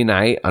 the movie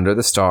night under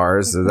the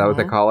stars. Is that what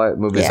they call it?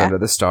 Movies Yeah. under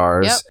the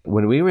stars. Yep.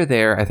 When we were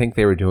there, I think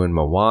they were doing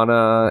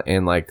Moana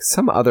and like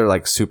some other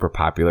like super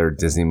popular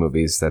Disney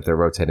movies that they're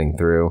rotating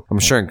through. I'm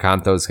sure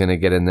Encanto's going to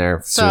get in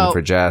there soon So,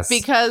 for Jess.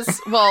 Because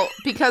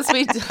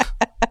we.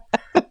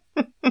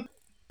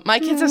 My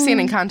kids have seen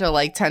Encanto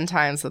like 10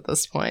 times at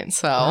this point,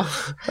 so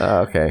Oh,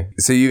 okay.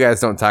 So you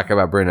guys don't talk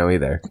about Bruno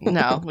either.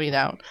 no, we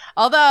don't.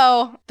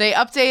 Although they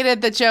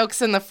updated the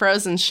jokes in the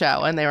Frozen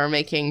show, and they were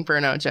making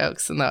Bruno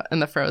jokes in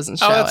the Frozen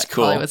show that's at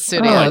cool. Hollywood Oh,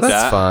 Studios. like that's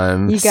that.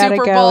 fun. You gotta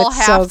Super go. Bowl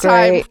It's so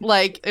halftime, great.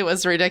 like it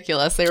was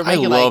ridiculous. They were I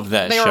making love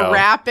that they show. were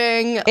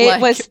rapping. It like,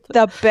 was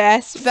the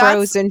best That's-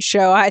 Frozen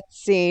show I'd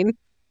seen.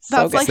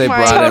 So that's good. like They my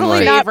brought in, totally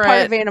like- not part of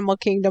favorite. Animal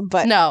Kingdom,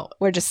 but No,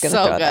 we're just gonna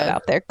so throw that good.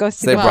 out there. Go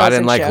see They the brought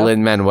Frozen in like show.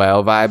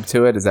 Lin-Manuel vibe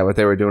to it. Is that what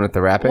they were doing with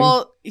the rapping?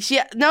 well,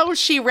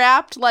 she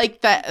rapped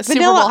like the Super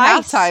Vanilla Bowl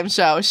Ice. halftime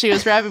show. She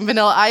was rapping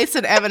Vanilla Ice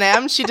and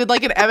Eminem. She did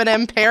like an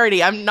Eminem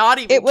parody. I'm not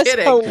even It was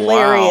kidding.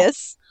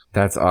 hilarious.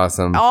 That's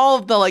awesome. All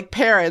of the like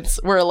parents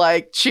were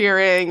like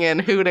cheering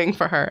and hooting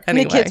for her. And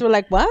Anyway, the kids were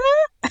like, "What?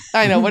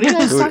 I know. What are you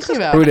guys talking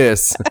about? Who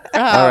dis?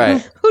 All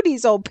right. Who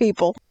these old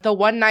people?" The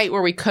one night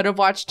where we could have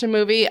watched a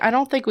movie, I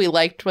don't think we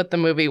liked what the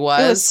movie It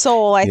was was.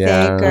 Soul, I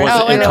Yeah. think. Or Was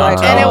Oh, it and it,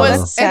 Encanto? and it Oh, was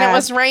that's and it sad.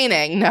 was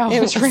raining. No,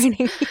 It was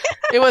raining.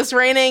 It was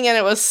raining and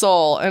it was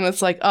Soul, and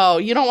it's like, oh,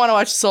 you don't want to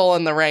watch Soul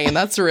in the rain.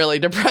 That's really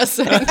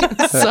depressing.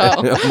 So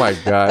Oh my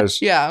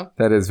gosh. yeah,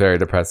 That is very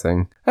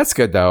depressing. That's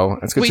good though.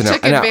 That's good we to know.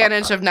 took And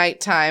advantage of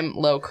nighttime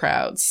low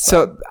crowds.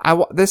 So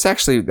this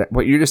actually,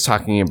 what you're just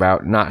talking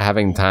about, not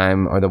having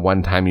time or the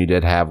one time you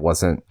did have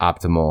wasn't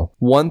optimal.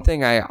 One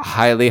thing I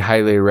highly,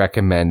 highly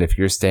recommend if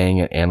you're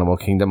staying at Animal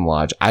Kingdom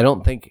Lodge, I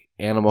don't think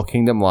Animal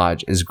Kingdom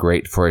Lodge is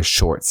great for a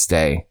short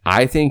stay.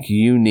 I think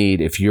you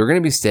need, if you're going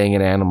to be staying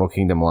at Animal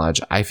Kingdom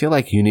Lodge, I feel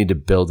like you need to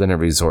build in a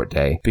resort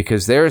day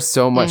because there is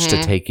so much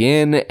to take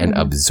in and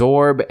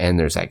absorb, and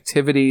there's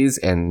activities.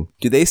 And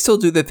do they still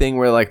do the thing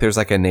where like there's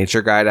like a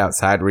nature guide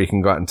outside where you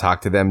can go out and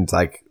talk to them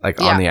like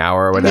Yeah. on the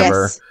hour or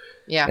whatever? Yes.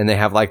 Yeah. And they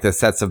have like the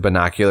sets of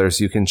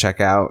binoculars you can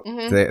check out.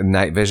 Mhm. The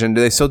night vision.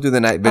 Do they still do the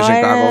night vision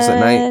goggles at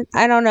night?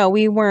 I don't know.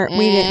 We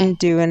didn't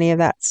do any of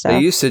that They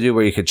stuff. used to do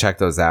where you could check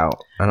those out.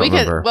 I don't We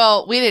remember. could,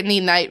 well, we didn't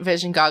need night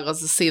vision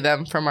goggles to see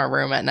them from our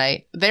room at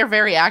night. They're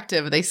very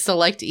active. They still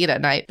like to eat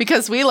at night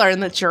because we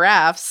learned that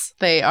giraffes,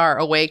 they are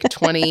awake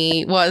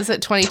 22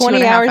 20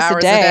 and a half hours a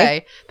hours a day.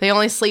 day. They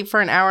only sleep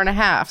for an hour and a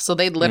half. So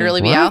they'd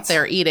literally be What? out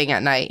there eating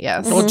at night.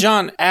 Yes. Mm-hmm. Well,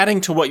 John,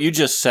 adding to what you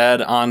just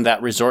said on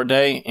that resort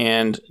day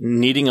and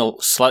needing a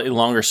slightly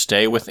longer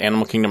stay with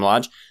Animal Kingdom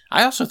Lodge,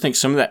 I also think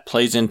some of that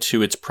plays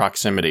into its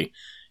proximity.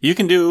 You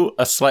can do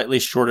a slightly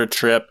shorter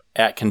trip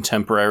at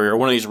Contemporary or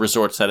one of these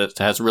resorts that it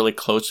has really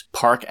close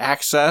park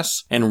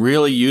access and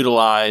really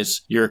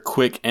utilize your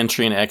quick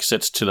entry and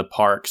exits to the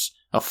parks.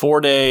 A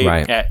 4-day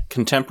Right. at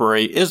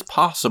Contemporary is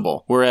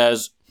possible,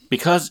 whereas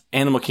because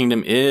Animal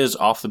Kingdom is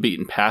off the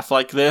beaten path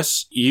like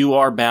this, you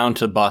are bound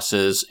to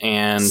buses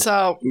and...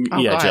 So, yeah,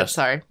 go ahead, Jess.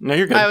 sorry. No,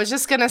 you're good. I was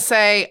just going to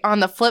say,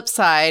 on the flip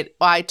side,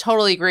 I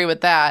totally agree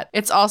with that.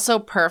 It's also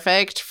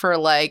perfect for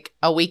like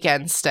a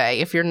weekend stay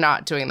if you're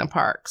not doing the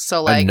parks. So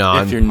A like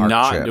non-park if you're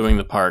not trip. doing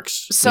the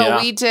parks. so yeah.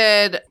 we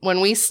did,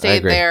 when we stayed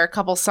agree. there a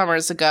couple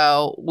summers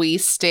ago, we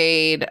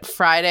stayed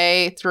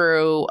Friday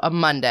through a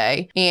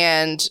Monday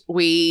and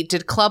we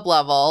did club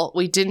level.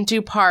 We didn't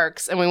do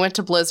parks and we went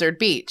to Blizzard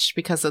Beach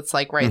because it's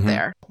like right Mhm.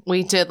 there.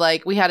 We did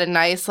we had a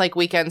nice like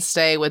weekend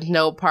stay with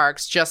no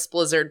parks, just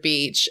Blizzard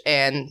Beach,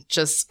 and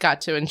just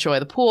got to enjoy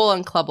the pool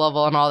and club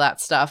level and all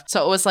that stuff.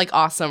 So it was like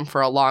awesome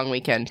for a long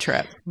weekend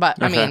trip. But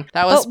I Okay. mean,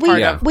 that was But part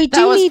Yeah. of we that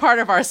do was need- part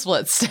of our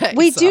split stay.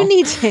 We do so.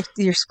 need to,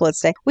 your split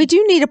stay. We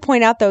do need to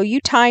point out though, you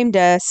timed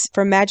us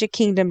from Magic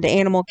Kingdom to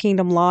Animal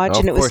Kingdom Lodge, Oh,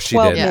 and of it was course you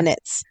 12 did.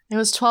 minutes. It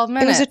was 12 It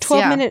minutes. was a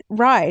 12-minute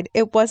ride.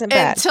 It wasn't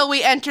bad. Until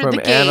we entered From the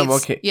gates. Animal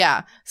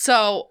Yeah.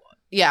 So,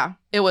 yeah,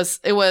 it was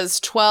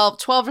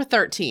 12 or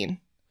 13.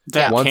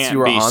 That Once can't you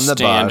were be on the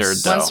standard,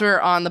 bus- though. Once we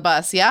were on the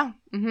bus. Yeah.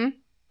 Mm-hmm.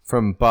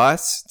 From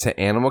bus to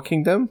Animal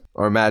Kingdom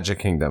or Magic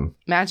Kingdom?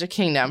 Magic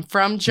Kingdom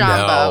from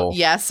Jumbo. No.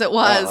 Yes, it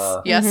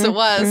was. Yes, it Mhm,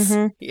 was.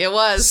 mhm. It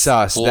was.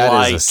 Sus. That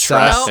Light is a sus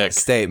traffic.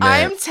 statement. I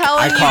am telling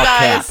I you call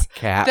guys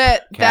cap.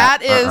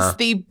 that is Uh-uh.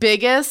 the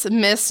biggest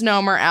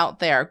misnomer out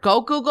there.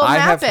 Go Google I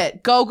Map have-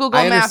 it. Go Google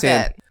I Map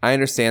understand. it. I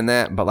understand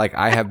that, but like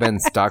I have been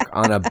stuck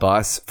on a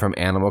bus from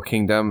Animal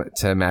Kingdom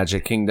to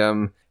Magic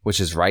Kingdom, which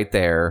is right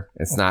there.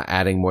 It's not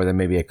adding more than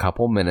maybe a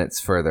couple minutes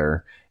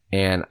further.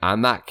 And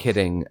I'm not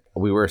kidding.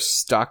 We were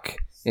stuck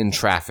in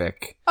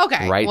traffic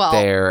Okay. right well,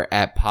 there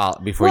at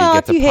before Well, you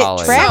get if to you hit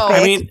Poly. traffic-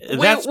 I mean,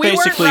 that's we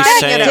basically weren't riding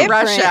saying it at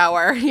rush Different.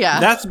 hour. Yeah.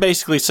 that's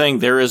basically saying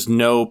there is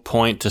no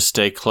point to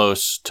stay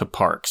close to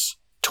parks.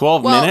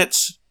 12 Well,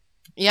 minutes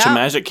yeah. to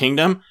Magic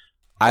Kingdom.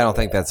 I don't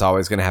think that's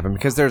always going to happen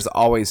because there's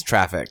always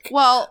traffic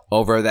Well,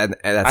 over that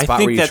I spot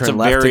think where you that's turn a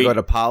left to very- go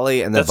to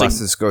Poly and the that's a-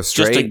 buses go Just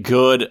a straight.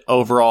 good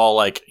overall,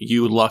 like,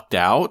 you lucked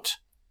out.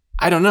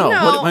 I don't know.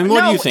 no,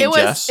 what do you think,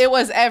 Jess? It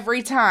was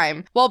every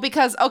time. Well,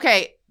 because,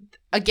 okay,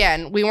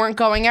 again, we weren't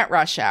going at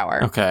rush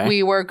hour. Okay.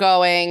 We were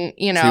going,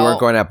 you know. So you weren't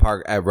going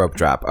at rope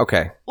drop.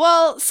 Okay.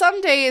 Well,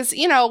 some days,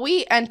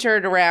 we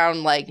entered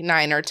around like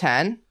 9 or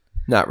 10.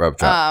 Not rope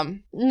drop.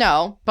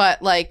 No,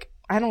 but like,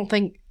 I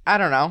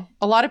don't know.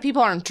 A lot of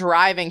people aren't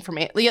driving from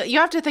it. You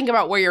have to think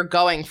about where you're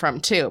going from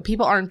too.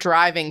 People aren't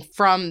driving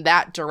from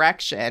that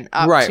direction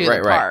up to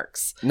the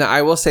parks. Now,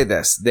 I will say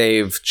this.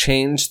 They've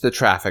changed the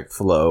traffic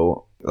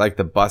flow. Like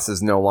the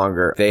buses no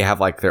longer, they have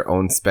like their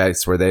own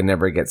space where they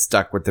never get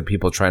stuck with the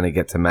people trying to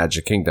get to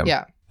Magic Kingdom.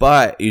 Yeah.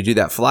 But you do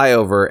that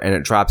flyover and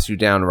it drops you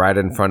down right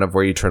in front of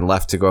where you turn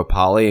left to go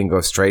Poly and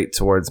go straight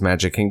towards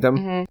Magic Kingdom.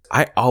 Mhm.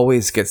 I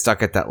always get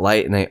stuck at that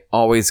light and I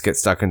always get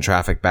stuck in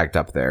traffic backed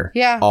up there.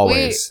 Yeah.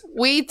 Always.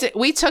 We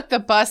took the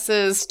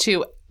buses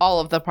to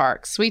all of the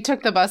parks. We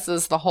took the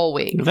buses the whole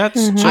week.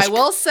 That's Mhm. just I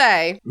will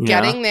say, Yeah.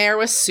 getting there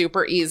was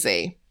super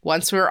easy.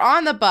 Once we were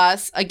on the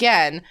bus,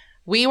 again,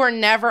 we were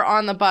never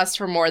on the bus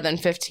for more than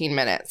 15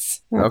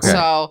 minutes. Okay.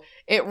 So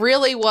it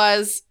really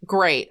was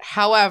great.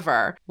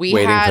 However,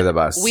 Waiting for the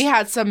bus. We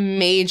had some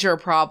major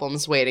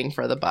problems waiting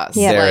for the bus.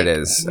 Yeah. There it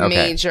is. Okay.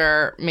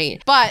 Major.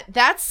 But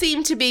that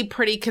seemed to be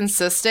pretty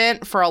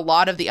consistent for a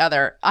lot of the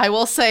other, I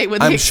will say, with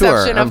the I'm sure,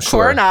 exception I'm of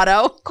sure.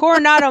 Coronado.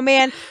 Coronado,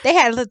 man, they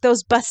had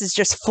those buses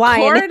just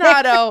flying.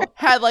 Coronado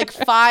had like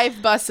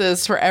 5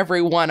 buses for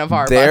every one of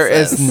our There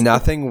buses. is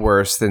nothing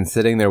worse than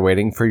sitting there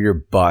waiting for your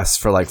bus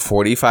for like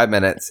 45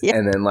 minutes Yep.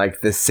 and then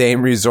like the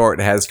same resort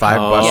has 5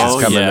 Oh,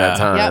 buses coming yeah. that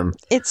time.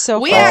 It's so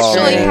We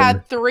frustrating. actually man.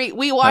 had 3.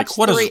 We watched like,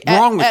 what is 3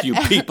 wrong with you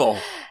people?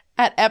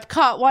 At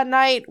Epcot one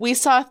night, we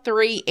saw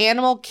 3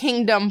 Animal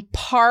Kingdom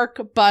park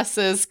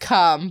buses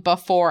come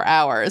before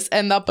ours,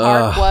 and the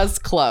park Ugh. was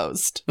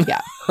closed. Yeah.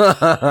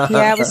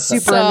 Yeah, it was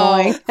super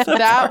annoying.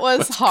 That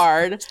was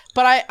hard.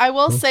 But I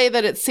will say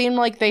that it seemed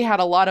like they had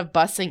a lot of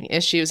busing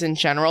issues in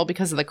general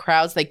because of the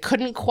crowds. They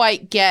couldn't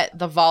quite get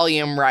the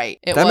volume right.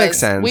 That makes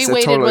sense. We It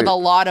waited totally- with a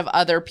lot of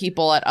other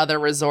people at other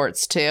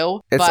resorts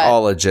too. It's but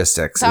all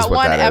logistics is that what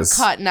one that is.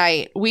 Epcot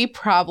night, we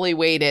probably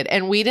waited,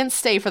 and we didn't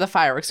stay for the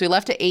fireworks. We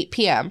left at 8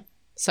 p.m.,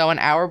 so an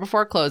hour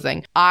before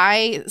closing.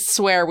 I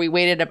swear we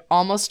waited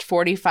almost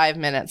 45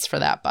 minutes for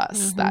that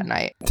bus that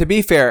night. To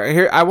be fair,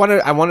 here I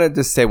wanted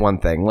to say one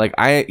thing. Like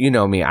you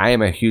know me, I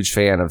am a huge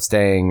fan of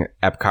staying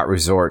Epcot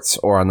resorts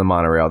or on the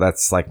monorail.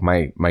 That's like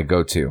my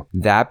go-to.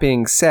 That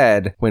being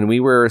said, when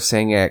we were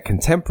staying at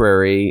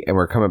Contemporary and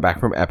we're coming back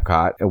from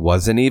Epcot, it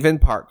wasn't even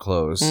park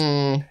closed.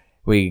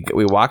 We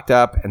walked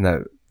up and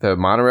the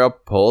monorail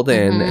pulled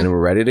in Mhm. and we're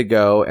ready to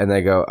go. And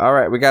they go, all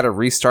right, we got to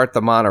restart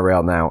the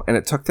monorail now. And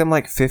it took them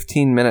like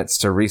 15 minutes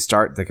to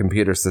restart the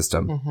computer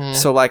system. Mhm.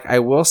 So like, I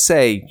will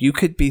say you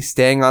could be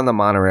staying on the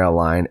monorail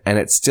line and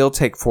it still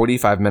take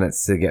 45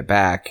 minutes to get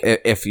back.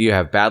 If you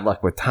have bad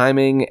luck with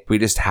timing, we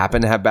just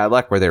happen to have bad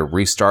luck where they're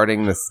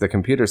restarting the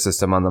computer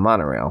system on the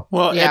monorail.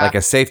 Well, Yeah. Like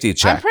a safety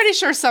check. I'm pretty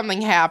sure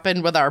something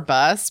happened with our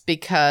bus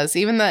because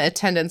even the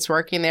attendants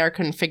working there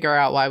couldn't figure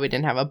out why we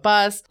didn't have a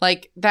bus.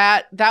 Like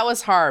that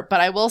was hard. But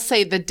I will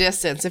say the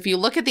distance, if you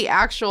look at the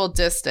actual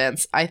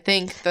distance, I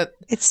think that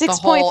It's the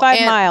 6.5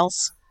 whole-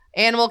 miles.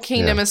 Animal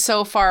Kingdom is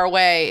so far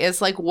away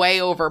is like way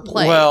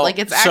overplayed. Well, like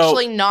it's so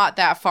actually not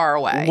that far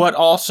away. What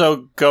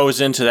also goes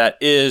into that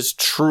is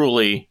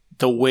truly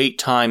the wait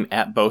time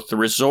at both the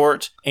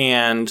resort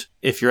and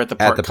if you're at the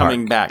park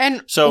coming back.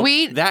 And so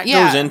that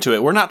goes into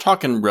it. We're not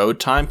talking road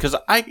time because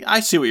I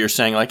see what you're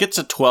saying. Like it's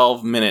a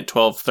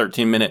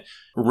 13-minute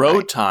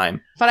road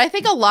time. But I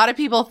think a lot of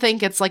people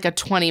think it's like a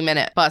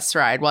 20-minute bus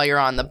ride while you're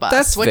on the bus,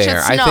 That's which fair.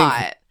 it's I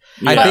not.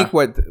 I think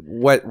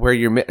where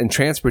you're in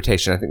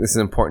transportation, I think this is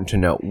important to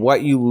note.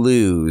 What you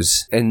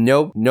lose, and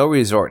no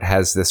resort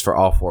has this for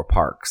all 4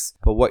 parks,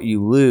 but what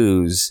you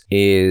lose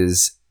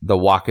is the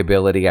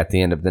walkability at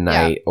the end of the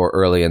night or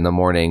early in the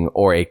morning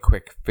or a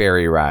quick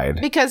ferry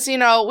ride. Because,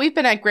 we've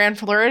been at Grand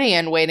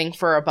Floridian waiting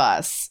for a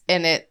bus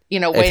and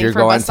waiting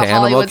for a bus to to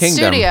Hollywood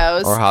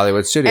Studios. Or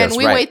Hollywood Studios, and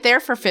we wait there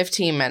for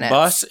 15 minutes.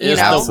 Bus is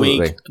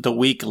the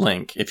weak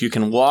link. If you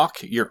can walk,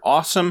 you're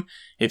awesome.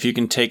 If you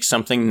can take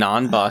something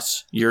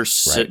non-bus, you're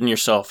setting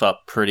yourself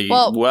up pretty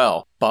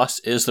well. Bus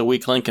is the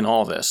weak link in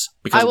all this.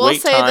 Because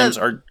wait times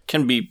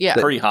can be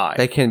pretty high.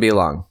 They can be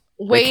long.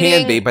 They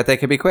can be, but they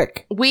can be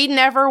quick. We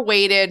never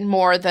waited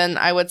more than,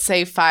 I would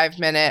say, 5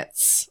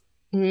 minutes,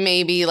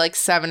 maybe like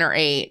 7 or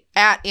 8,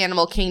 at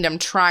Animal Kingdom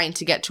trying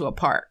to get to a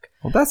park.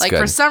 Well, that's good.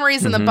 For some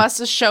reason, the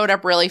buses showed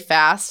up really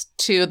fast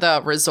to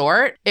the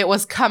resort. It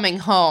was coming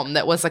home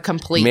that was a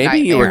complete nightmare.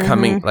 Maybe you were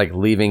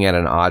leaving at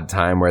an odd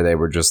time where they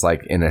were just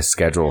like in a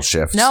schedule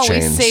shift. No,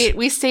 change.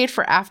 we stayed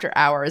for after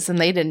hours, and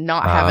they did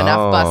not have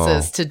enough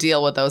buses to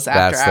deal with those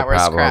after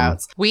hours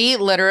crowds. We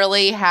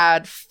literally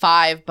had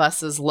 5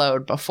 buses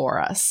load before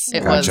us.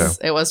 It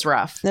was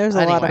rough. There's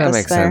a lot of that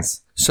makes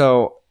sense.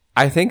 So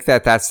I think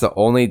that's the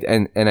only,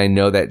 and I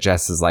know that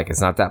Jess is like,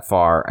 it's not that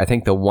far. I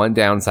think the one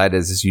downside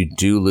is you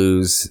do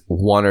lose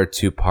 1 or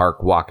 2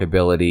 park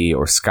walkability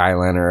or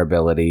Skyliner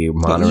ability,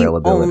 monorail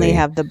ability. You only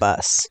have the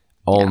bus.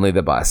 Only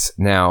the bus.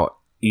 Now,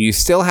 you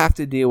still have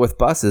to deal with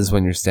buses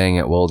when you're staying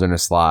at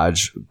Wilderness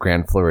Lodge,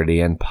 Grand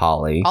Floridian,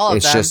 Poly. All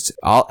of them. Just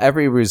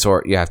every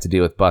resort you have to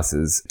deal with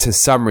buses. To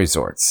some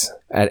resorts.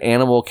 At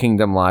Animal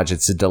Kingdom Lodge,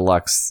 it's a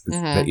deluxe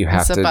that you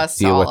have to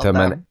deal with them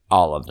and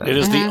all of them. It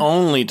is the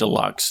only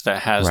deluxe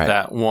that has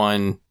that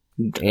one.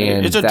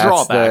 And it's a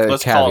drawback.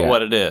 Let's call it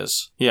what it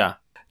is. Yeah.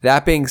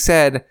 That being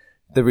said,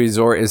 the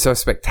resort is so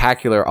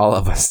spectacular. All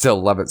of us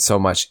still love it so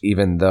much,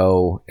 even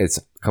though it's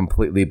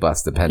completely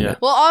bus dependent. Yeah.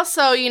 Well,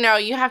 also,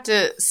 you have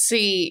to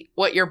see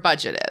what your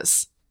budget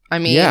is. I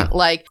mean,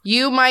 like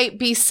you might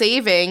be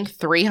saving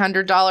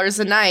 $300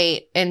 a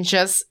night and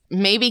just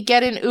maybe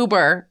get an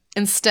Uber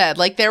instead.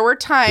 Like there were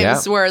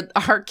times where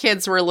our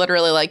kids were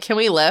literally like, can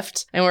we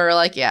lift? And we were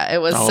like, yeah, it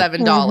was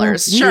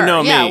 $7. Sure. You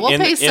know me. We'll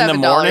pay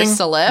 $7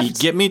 to lift. You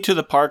get me to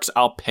the parks,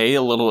 I'll pay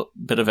a little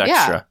bit of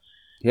extra.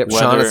 Yep,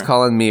 Sean is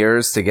calling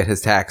Mears to get his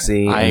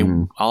taxi.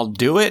 I'll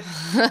do it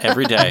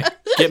every day.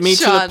 Get me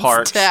to the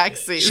park.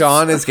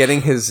 Sean is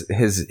getting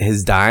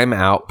his dime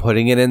out,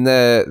 putting it in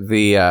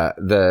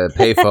the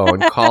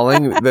payphone,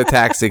 calling the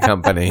taxi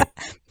company.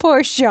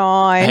 Poor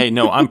Sean. Hey,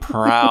 no, I'm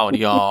proud,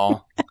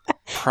 y'all.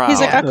 Proud. He's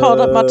like, I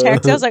called up my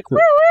taxi. I was like,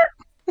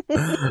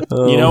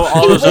 you know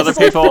all those other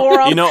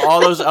people. You know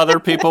all those other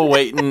people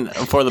waiting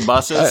for the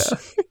buses.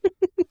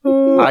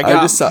 I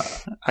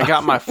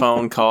got my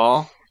phone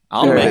call.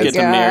 I'll make it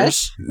to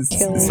Mears.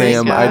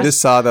 Sam, I just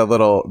saw the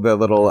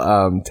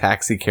little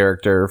taxi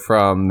character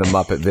from the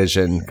Muppet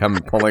Vision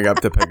pulling up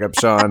to pick up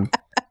Sean.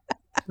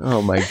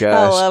 Oh my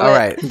gosh. All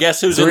right.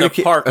 Guess who's in the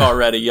park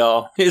already,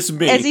 y'all? It's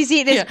me. As he's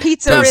eating his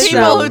pizza Rizzo.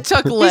 People who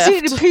took Lyft.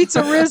 He's eating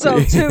pizza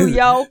Rizzo too,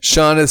 yo.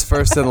 Sean is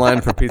first in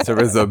line for pizza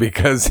Rizzo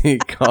because he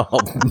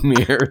called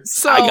Mears.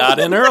 So, I got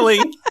in early.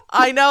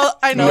 I know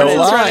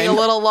it's running a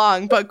little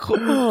long, but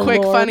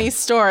quick funny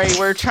story.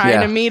 We're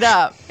trying to meet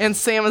up, and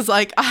Sam was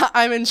like,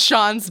 I'm in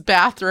Sean's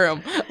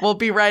bathroom. We'll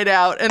be right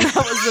out. And that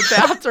was the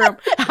bathroom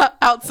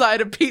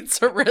outside of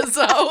Pizza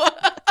Rizzo.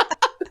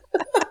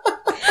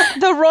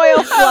 The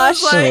royal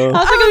flush. I was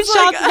like, in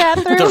Sean's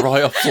bathroom. The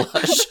royal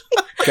flush.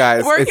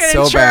 Guys, we're it's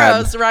so getting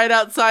bad. churros right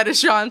outside of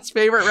Sean's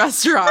favorite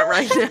restaurant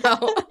right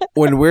now.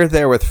 When we're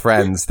there with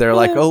friends, they're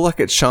like, oh, look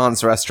at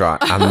Sean's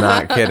restaurant. I'm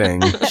not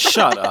kidding.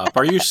 Shut up.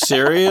 Are you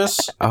serious?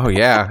 Oh,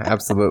 yeah,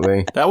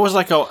 absolutely. That was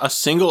like a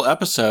single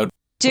episode.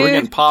 Dude, we're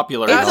getting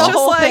popular. It's now.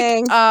 just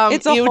like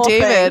it's a whole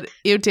David. thing.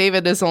 You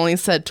David is only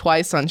said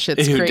twice on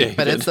Schitt's Creek, David.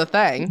 but it's a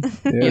thing.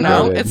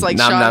 David. It's like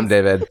Nom Sean's, nom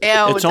David.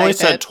 It's only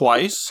said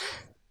twice.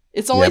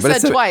 It's only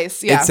said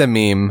twice. Yeah, it's a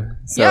meme,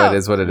 so it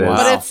is what it is. Wow.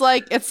 But it's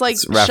like It's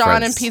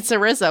Sean and Pizza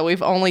Rizzo.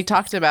 We've only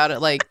talked about it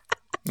like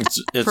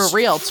it's for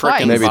real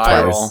twice. Maybe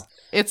viral. twice.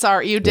 It's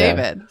our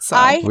David. So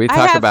we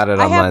talk about it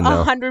online, I have though.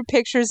 100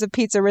 pictures of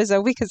Pizza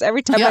Rizzo because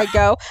every time I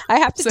go, I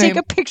have to take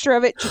a picture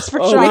of it just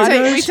for Oh,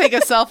 Sean. we take a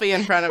selfie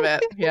in front of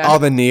it. Yeah. All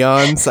the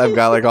neons. I've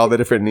got like all the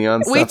different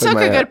neon stuff. We took in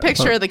my a good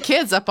picture of the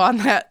kids up on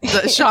the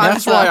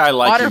Sean's That's why I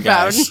like water you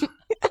guys. fountain.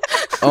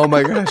 Oh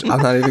my gosh,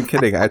 I'm not even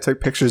kidding. I took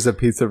pictures of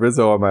Pizza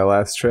Rizzo on my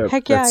last trip.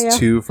 Heck yeah, That's yeah.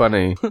 too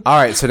funny. All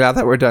right, so now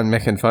that we're done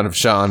making fun of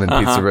Sean and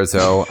Pizza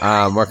Rizzo,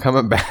 we're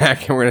coming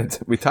back and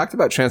we talked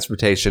about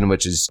transportation,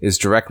 which is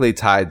directly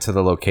tied to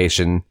the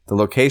location. The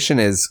location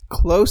is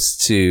close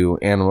to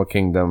Animal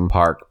Kingdom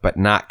Park, but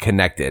not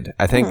connected.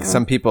 I think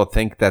some people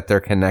think that they're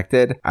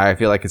connected. I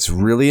feel like it's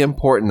really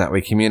important that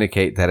we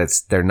communicate that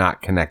they're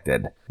not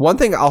connected. One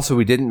thing also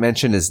we didn't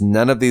mention is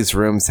none of these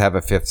rooms have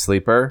a fifth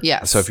sleeper.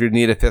 Yes. So if you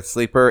need a fifth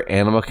sleeper,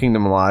 Animal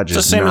Kingdom Lodge It's the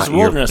is same not as your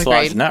Wilderness Lodge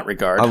Agreed. in that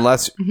regard.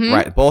 unless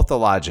right, both the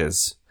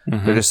lodges.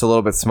 They're just a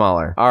little bit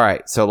smaller. All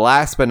right. So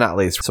last but not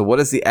least, so what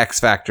is the X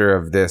factor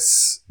of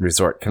this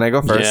resort? Can I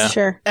go first? Yeah.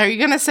 Sure. Are you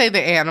going to say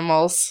the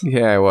animals?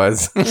 Yeah, I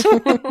was. I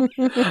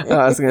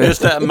was gonna There's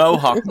that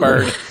mohawk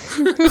bird.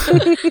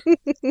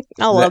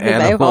 I love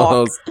the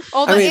Mohawk.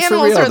 Oh, the I mean, for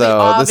animals real, are the though,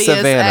 obvious the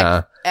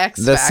savannah, X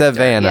the factor,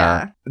 savannah,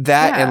 yeah.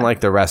 that Yeah. and like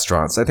the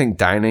restaurants. I think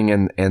dining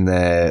in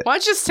the Why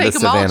don't you just take the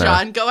them all, savannah.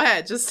 John? Go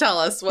ahead. Just tell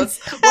us what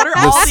are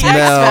all the X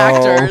smell.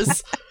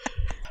 factors?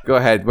 Go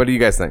ahead. What do you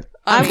guys think?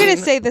 I'm going mean,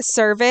 to say the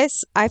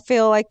service. I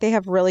feel like they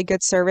have really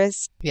good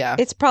service. yeah.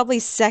 It's probably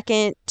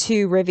second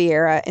to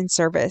Riviera in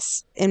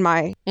service in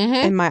my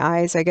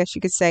eyes, I guess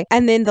you could say.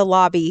 And then the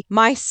lobby.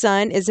 My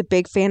son is a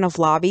big fan of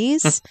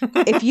lobbies.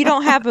 If you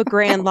don't have a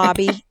grand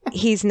lobby,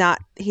 he's not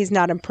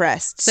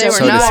impressed. They were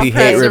So not does he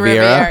hate impressed with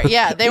Riviera?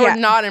 Yeah, they Yeah. were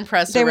not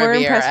impressed They with were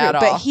Riviera impressed with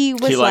at it, all. but he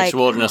was He likes like,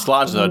 Wilderness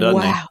Lodge, though, doesn't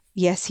wow.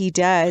 Yes, he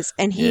does.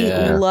 And he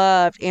Yeah.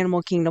 loved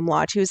Animal Kingdom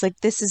Lodge. He was like,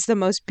 this is the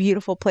most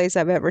beautiful place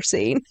I've ever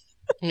seen.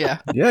 Yeah.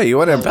 Yeah, you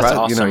want to impress.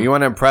 awesome. You know, you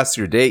want to impress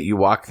your date. You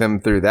walk them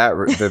through that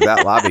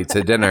lobby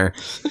to dinner,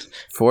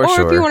 for Or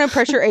sure. if you want to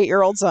impress your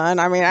 8-year-old son.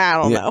 I mean, I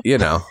don't know. You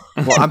know.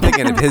 Well, I'm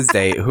thinking of his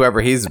date, whoever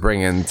he's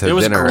bringing to It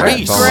was dinner.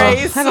 Grace. At Foma.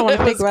 Grace. I don't want It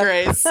to think was about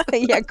Grace.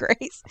 Yeah,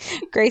 Grace.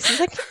 Grace is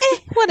like,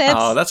 whatever.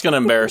 Oh, that's going to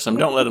embarrass him.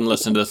 Don't let him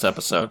listen to this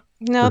episode.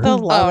 No, they'll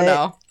love Oh it.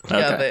 no.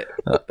 Yeah, Okay.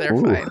 they're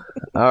Ooh. fine.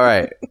 All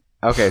right.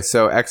 Okay,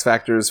 so X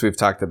factors we've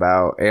talked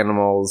about: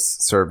 animals,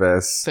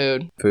 service,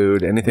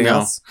 Food. anything No.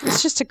 else?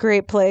 It's just a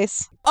great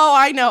place. Oh,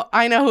 I know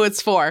who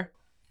it's for.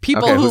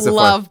 People Okay, who who's it for?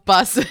 love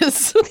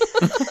buses.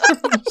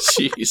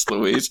 Jeez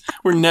Louise.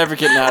 We're never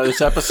getting out of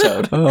this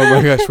episode. Oh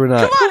my gosh, we're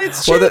not. Come on,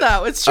 it's Well, true the-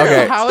 though. It's true.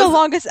 okay. How It's the is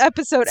longest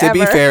episode To ever.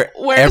 be fair,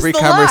 Where's every the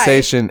lie?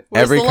 conversation,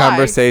 Where's every the lie?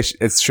 conversation,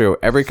 it's true.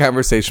 Every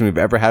conversation we've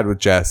ever had with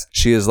Jess,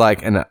 she is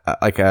like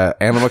a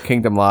Animal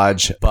Kingdom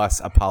Lodge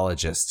bus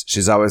apologist.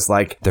 She's always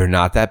like, they're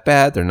not that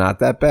bad. They're not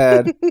that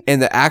bad. In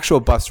the actual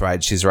bus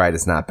ride, she's right.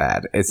 It's not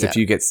bad. It's if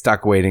you get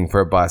stuck waiting for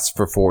a bus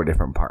for 4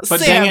 different parts. But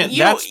Sam, dang it,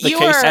 you- that's the you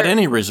case were- at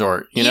any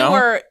resort, you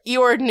know?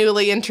 You were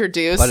newly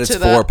introduced But it's to 4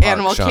 the parks,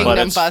 Animal Sean. Kingdom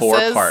But it's buses.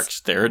 4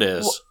 parks. There it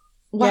is.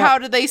 Well, Yeah. how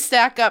do they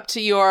stack up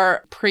to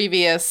your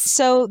previous?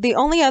 So the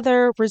only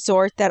other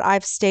resort that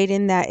I've stayed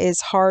in that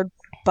is hard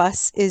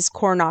bus is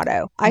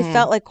Coronado. I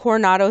felt like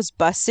Coronado's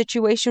bus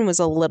situation was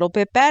a little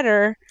bit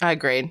better I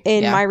agreed.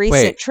 in Yeah. my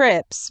recent Wait.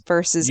 trips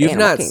versus You've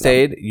Animal not Kingdom.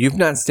 stayed. You've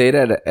not stayed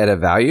at a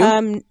value.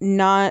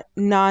 Not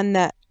none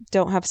that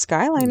don't have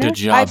Skyliner. Good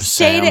job, I've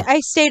stayed. Sam. I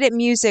stayed at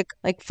Music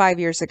like 5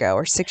 years ago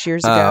or 6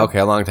 years ago. Okay,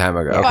 a long time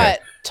ago. Okay. But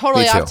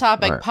totally Me too. off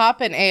topic, All right. Pop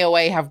and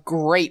AOA have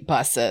great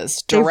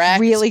buses. They Direct,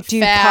 really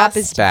do. fast. Pop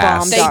is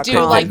Fast. They bomb.com. do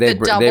like They the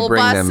br- they double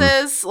bring them-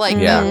 buses, like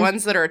Yeah. the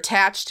ones that are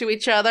attached to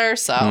each other.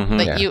 So Mhm.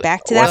 that Yeah. you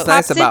Back to that What's Pop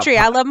nice about Century.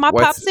 Pop- I love my Pop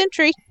what's-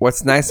 Century.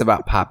 What's nice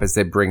about Pop is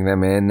they bring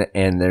them in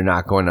and they're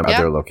not going to Yeah.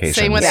 other locations.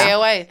 Same with Yeah.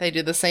 AOA. They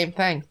do the same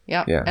thing.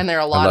 Yep. Yeah. And there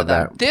are a I lot love of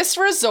them. that. This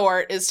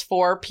resort is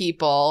for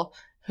people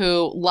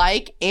who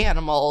like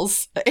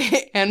animals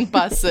and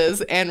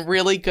buses and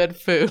really good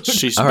food.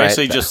 She's All right.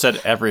 basically just said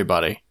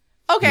everybody.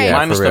 Okay. Yeah,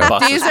 Minus for the real.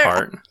 buses These are-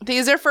 part.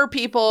 These are for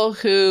people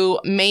who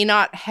may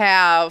not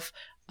have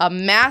a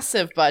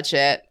massive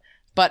budget,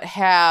 but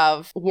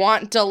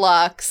want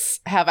deluxe,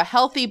 have a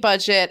healthy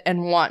budget,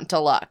 and want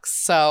deluxe.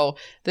 So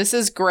this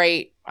is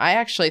great. I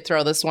actually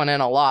throw this one in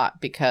a lot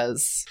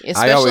because,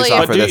 I always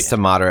especially offer do this you- to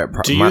moderate.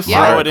 Do you throw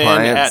moderate it in at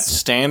clients.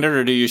 standard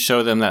or do you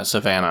show them that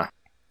Savannah?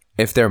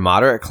 If they're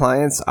moderate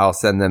clients, I'll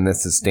send them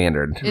this as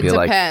standard. it Be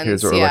like, depends.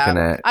 here's what we're yeah.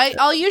 looking at.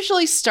 I'll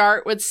usually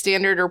start with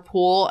standard or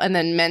pool, and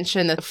then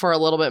mention that for a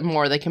little bit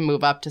more, they can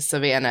move up to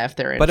Savannah if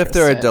they're But interested.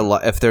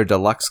 if they're a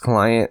deluxe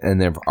client and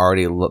they're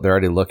already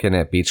looking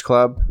at Beach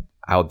Club,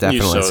 I'll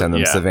definitely You send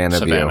them Savannah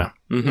View.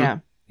 Mhm. Yeah.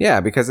 Yeah,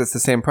 because it's the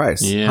same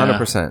price. Yeah.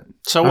 100%.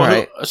 So, All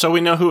right. so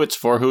we know who it's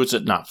for. Who is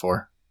it not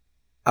for?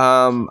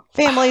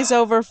 Families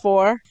over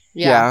 4.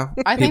 Yeah.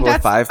 I think people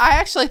with that's. 5. I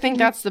actually think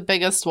that's the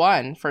biggest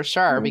one for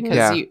sure because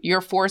Yeah.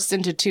 you're forced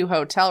into 2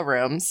 hotel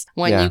rooms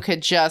when Yeah. you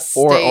could just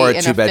Or stay a in a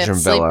 2-bedroom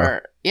fifth villa.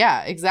 sleeper.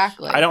 Yeah,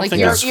 exactly. I don't like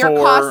think your it's your for-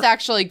 cost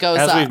actually goes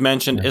As up. we've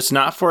mentioned, it's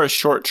not for a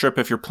short trip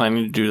if you're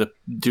planning to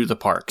do the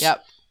parks.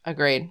 Yep,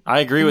 agreed. I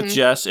agree with Mhm.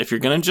 Jess. If you're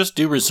going to just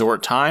do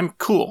resort time,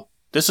 cool.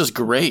 This is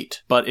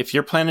great. But if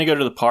you're planning to go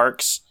to the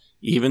parks,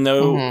 even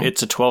though Mhm.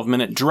 it's a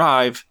 12-minute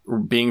drive,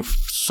 being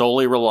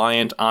solely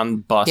reliant on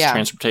bus Yeah.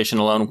 transportation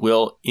alone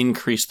will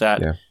increase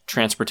that Yeah.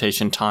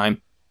 transportation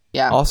time.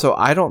 Yeah. Also,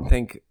 I don't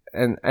think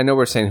and I know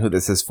we're saying who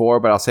this is for,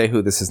 but I'll say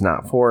who this is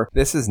not for.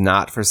 This is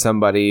not for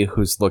somebody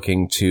who's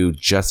looking to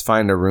just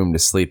find a room to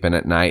sleep in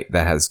at night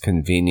that has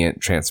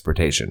convenient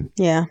transportation.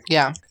 Yeah.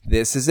 Yeah.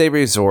 This is a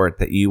resort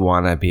that you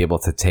want to be able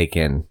to take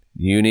in.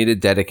 You need to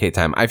dedicate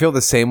time. I feel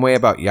the same way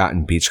about Yacht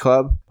and Beach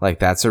Club. Like,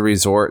 that's a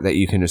resort that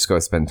you can just go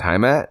spend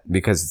time at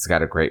because it's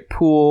got a great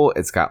pool.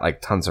 It's got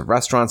like tons of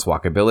restaurants,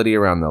 walkability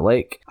around the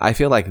lake. I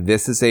feel like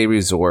this is a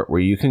resort where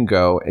you can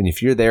go, and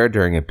if you're there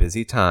during a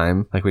busy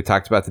time, like we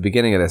talked about at the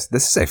beginning of this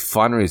is a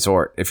fun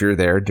resort if you're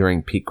there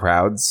during peak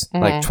crowds.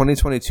 Like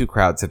 2022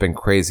 crowds have been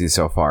crazy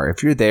so far.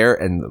 If you're there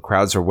and the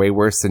crowds are way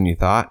worse than you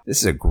thought, this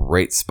is a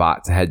great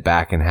spot to head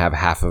back and have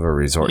half of a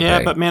resort day.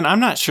 Yeah, but man, I'm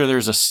not sure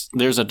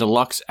there's a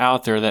deluxe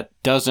out there that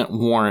doesn't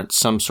warrant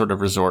some sort of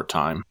resort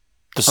time.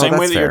 The same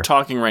way that you're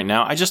talking right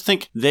now, I just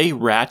think they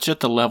ratchet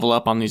the level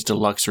up on these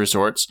deluxe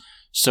resorts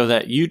so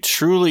that you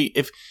truly,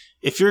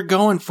 if you're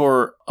going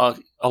for a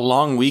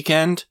long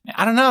weekend,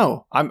 I don't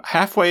know, I'm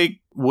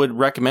halfway would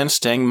recommend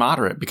staying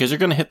moderate because you're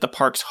going to hit the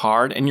parks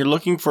hard and you're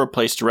looking for a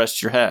place to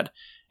rest your head.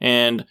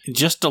 And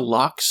just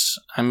deluxe,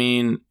 I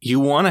mean, you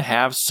want to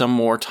have some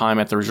more time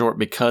at the resort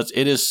because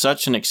it is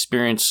such an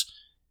experience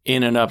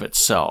in and of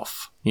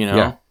itself, you know?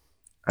 Yeah.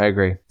 I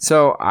agree.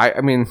 So, I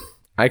mean,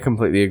 I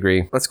completely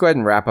agree. Let's go ahead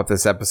and wrap up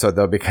this episode,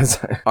 though,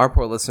 because our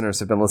poor listeners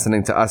have been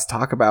listening to us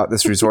talk about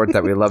this resort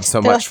that we love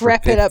so much for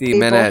 50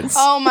 minutes.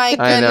 Oh, my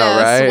goodness. I know,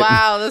 right?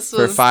 Wow, this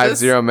was... For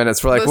 50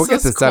 minutes. We're like, we'll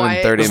get this done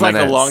in 30 minutes. It's like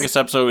the longest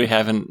episode we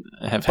have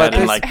had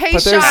in like Hey,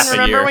 Sean,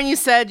 remember when you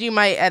said you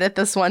might edit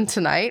this one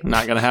tonight?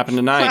 Not going to happen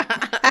tonight.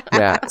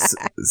 Yeah.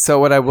 So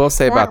what I will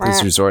say about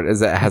this resort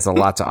is that it has a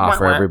lot to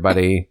offer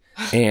everybody.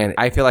 And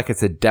I feel like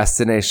it's a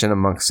destination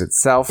amongst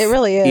itself. It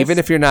really is. Even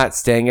if you're not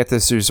staying at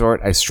this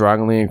resort, I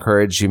strongly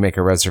encourage you make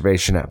a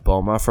reservation at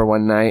Boma for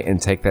one night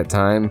and take that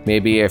time.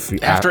 Maybe if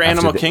after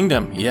Animal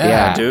Kingdom,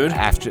 yeah, dude.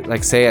 After,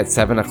 like, say at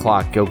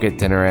 7:00, go get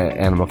dinner at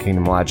Animal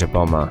Kingdom Lodge at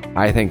Boma.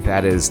 I think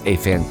that is a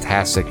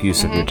fantastic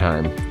use of your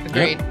time.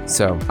 Agreed.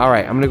 So, all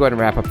right, I'm going to go ahead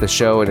and wrap up the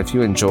show. And if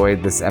you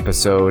enjoyed this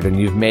episode and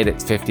you've made it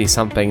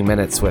 50-something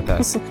minutes with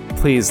us,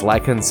 please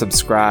like and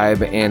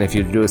subscribe. And if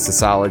you do us a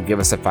solid, give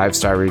us a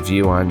 5-star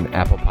review on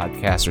Apple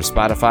Podcasts or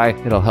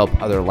Spotify. It'll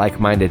help other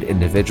like-minded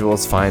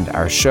individuals find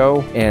our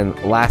show. And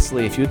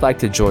lastly, if you'd like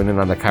to join in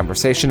on the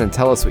conversation and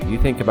tell us what you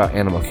think about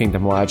Animal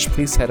Kingdom Lodge,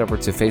 please head over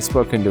to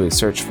Facebook and do a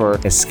search for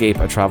Escape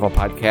a Travel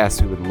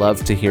Podcast. We would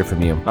love to hear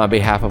from you. On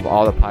behalf of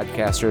all the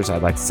podcasters,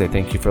 I'd like to say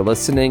thank you for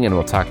listening, and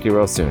we'll talk to you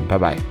real soon.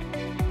 Bye-bye.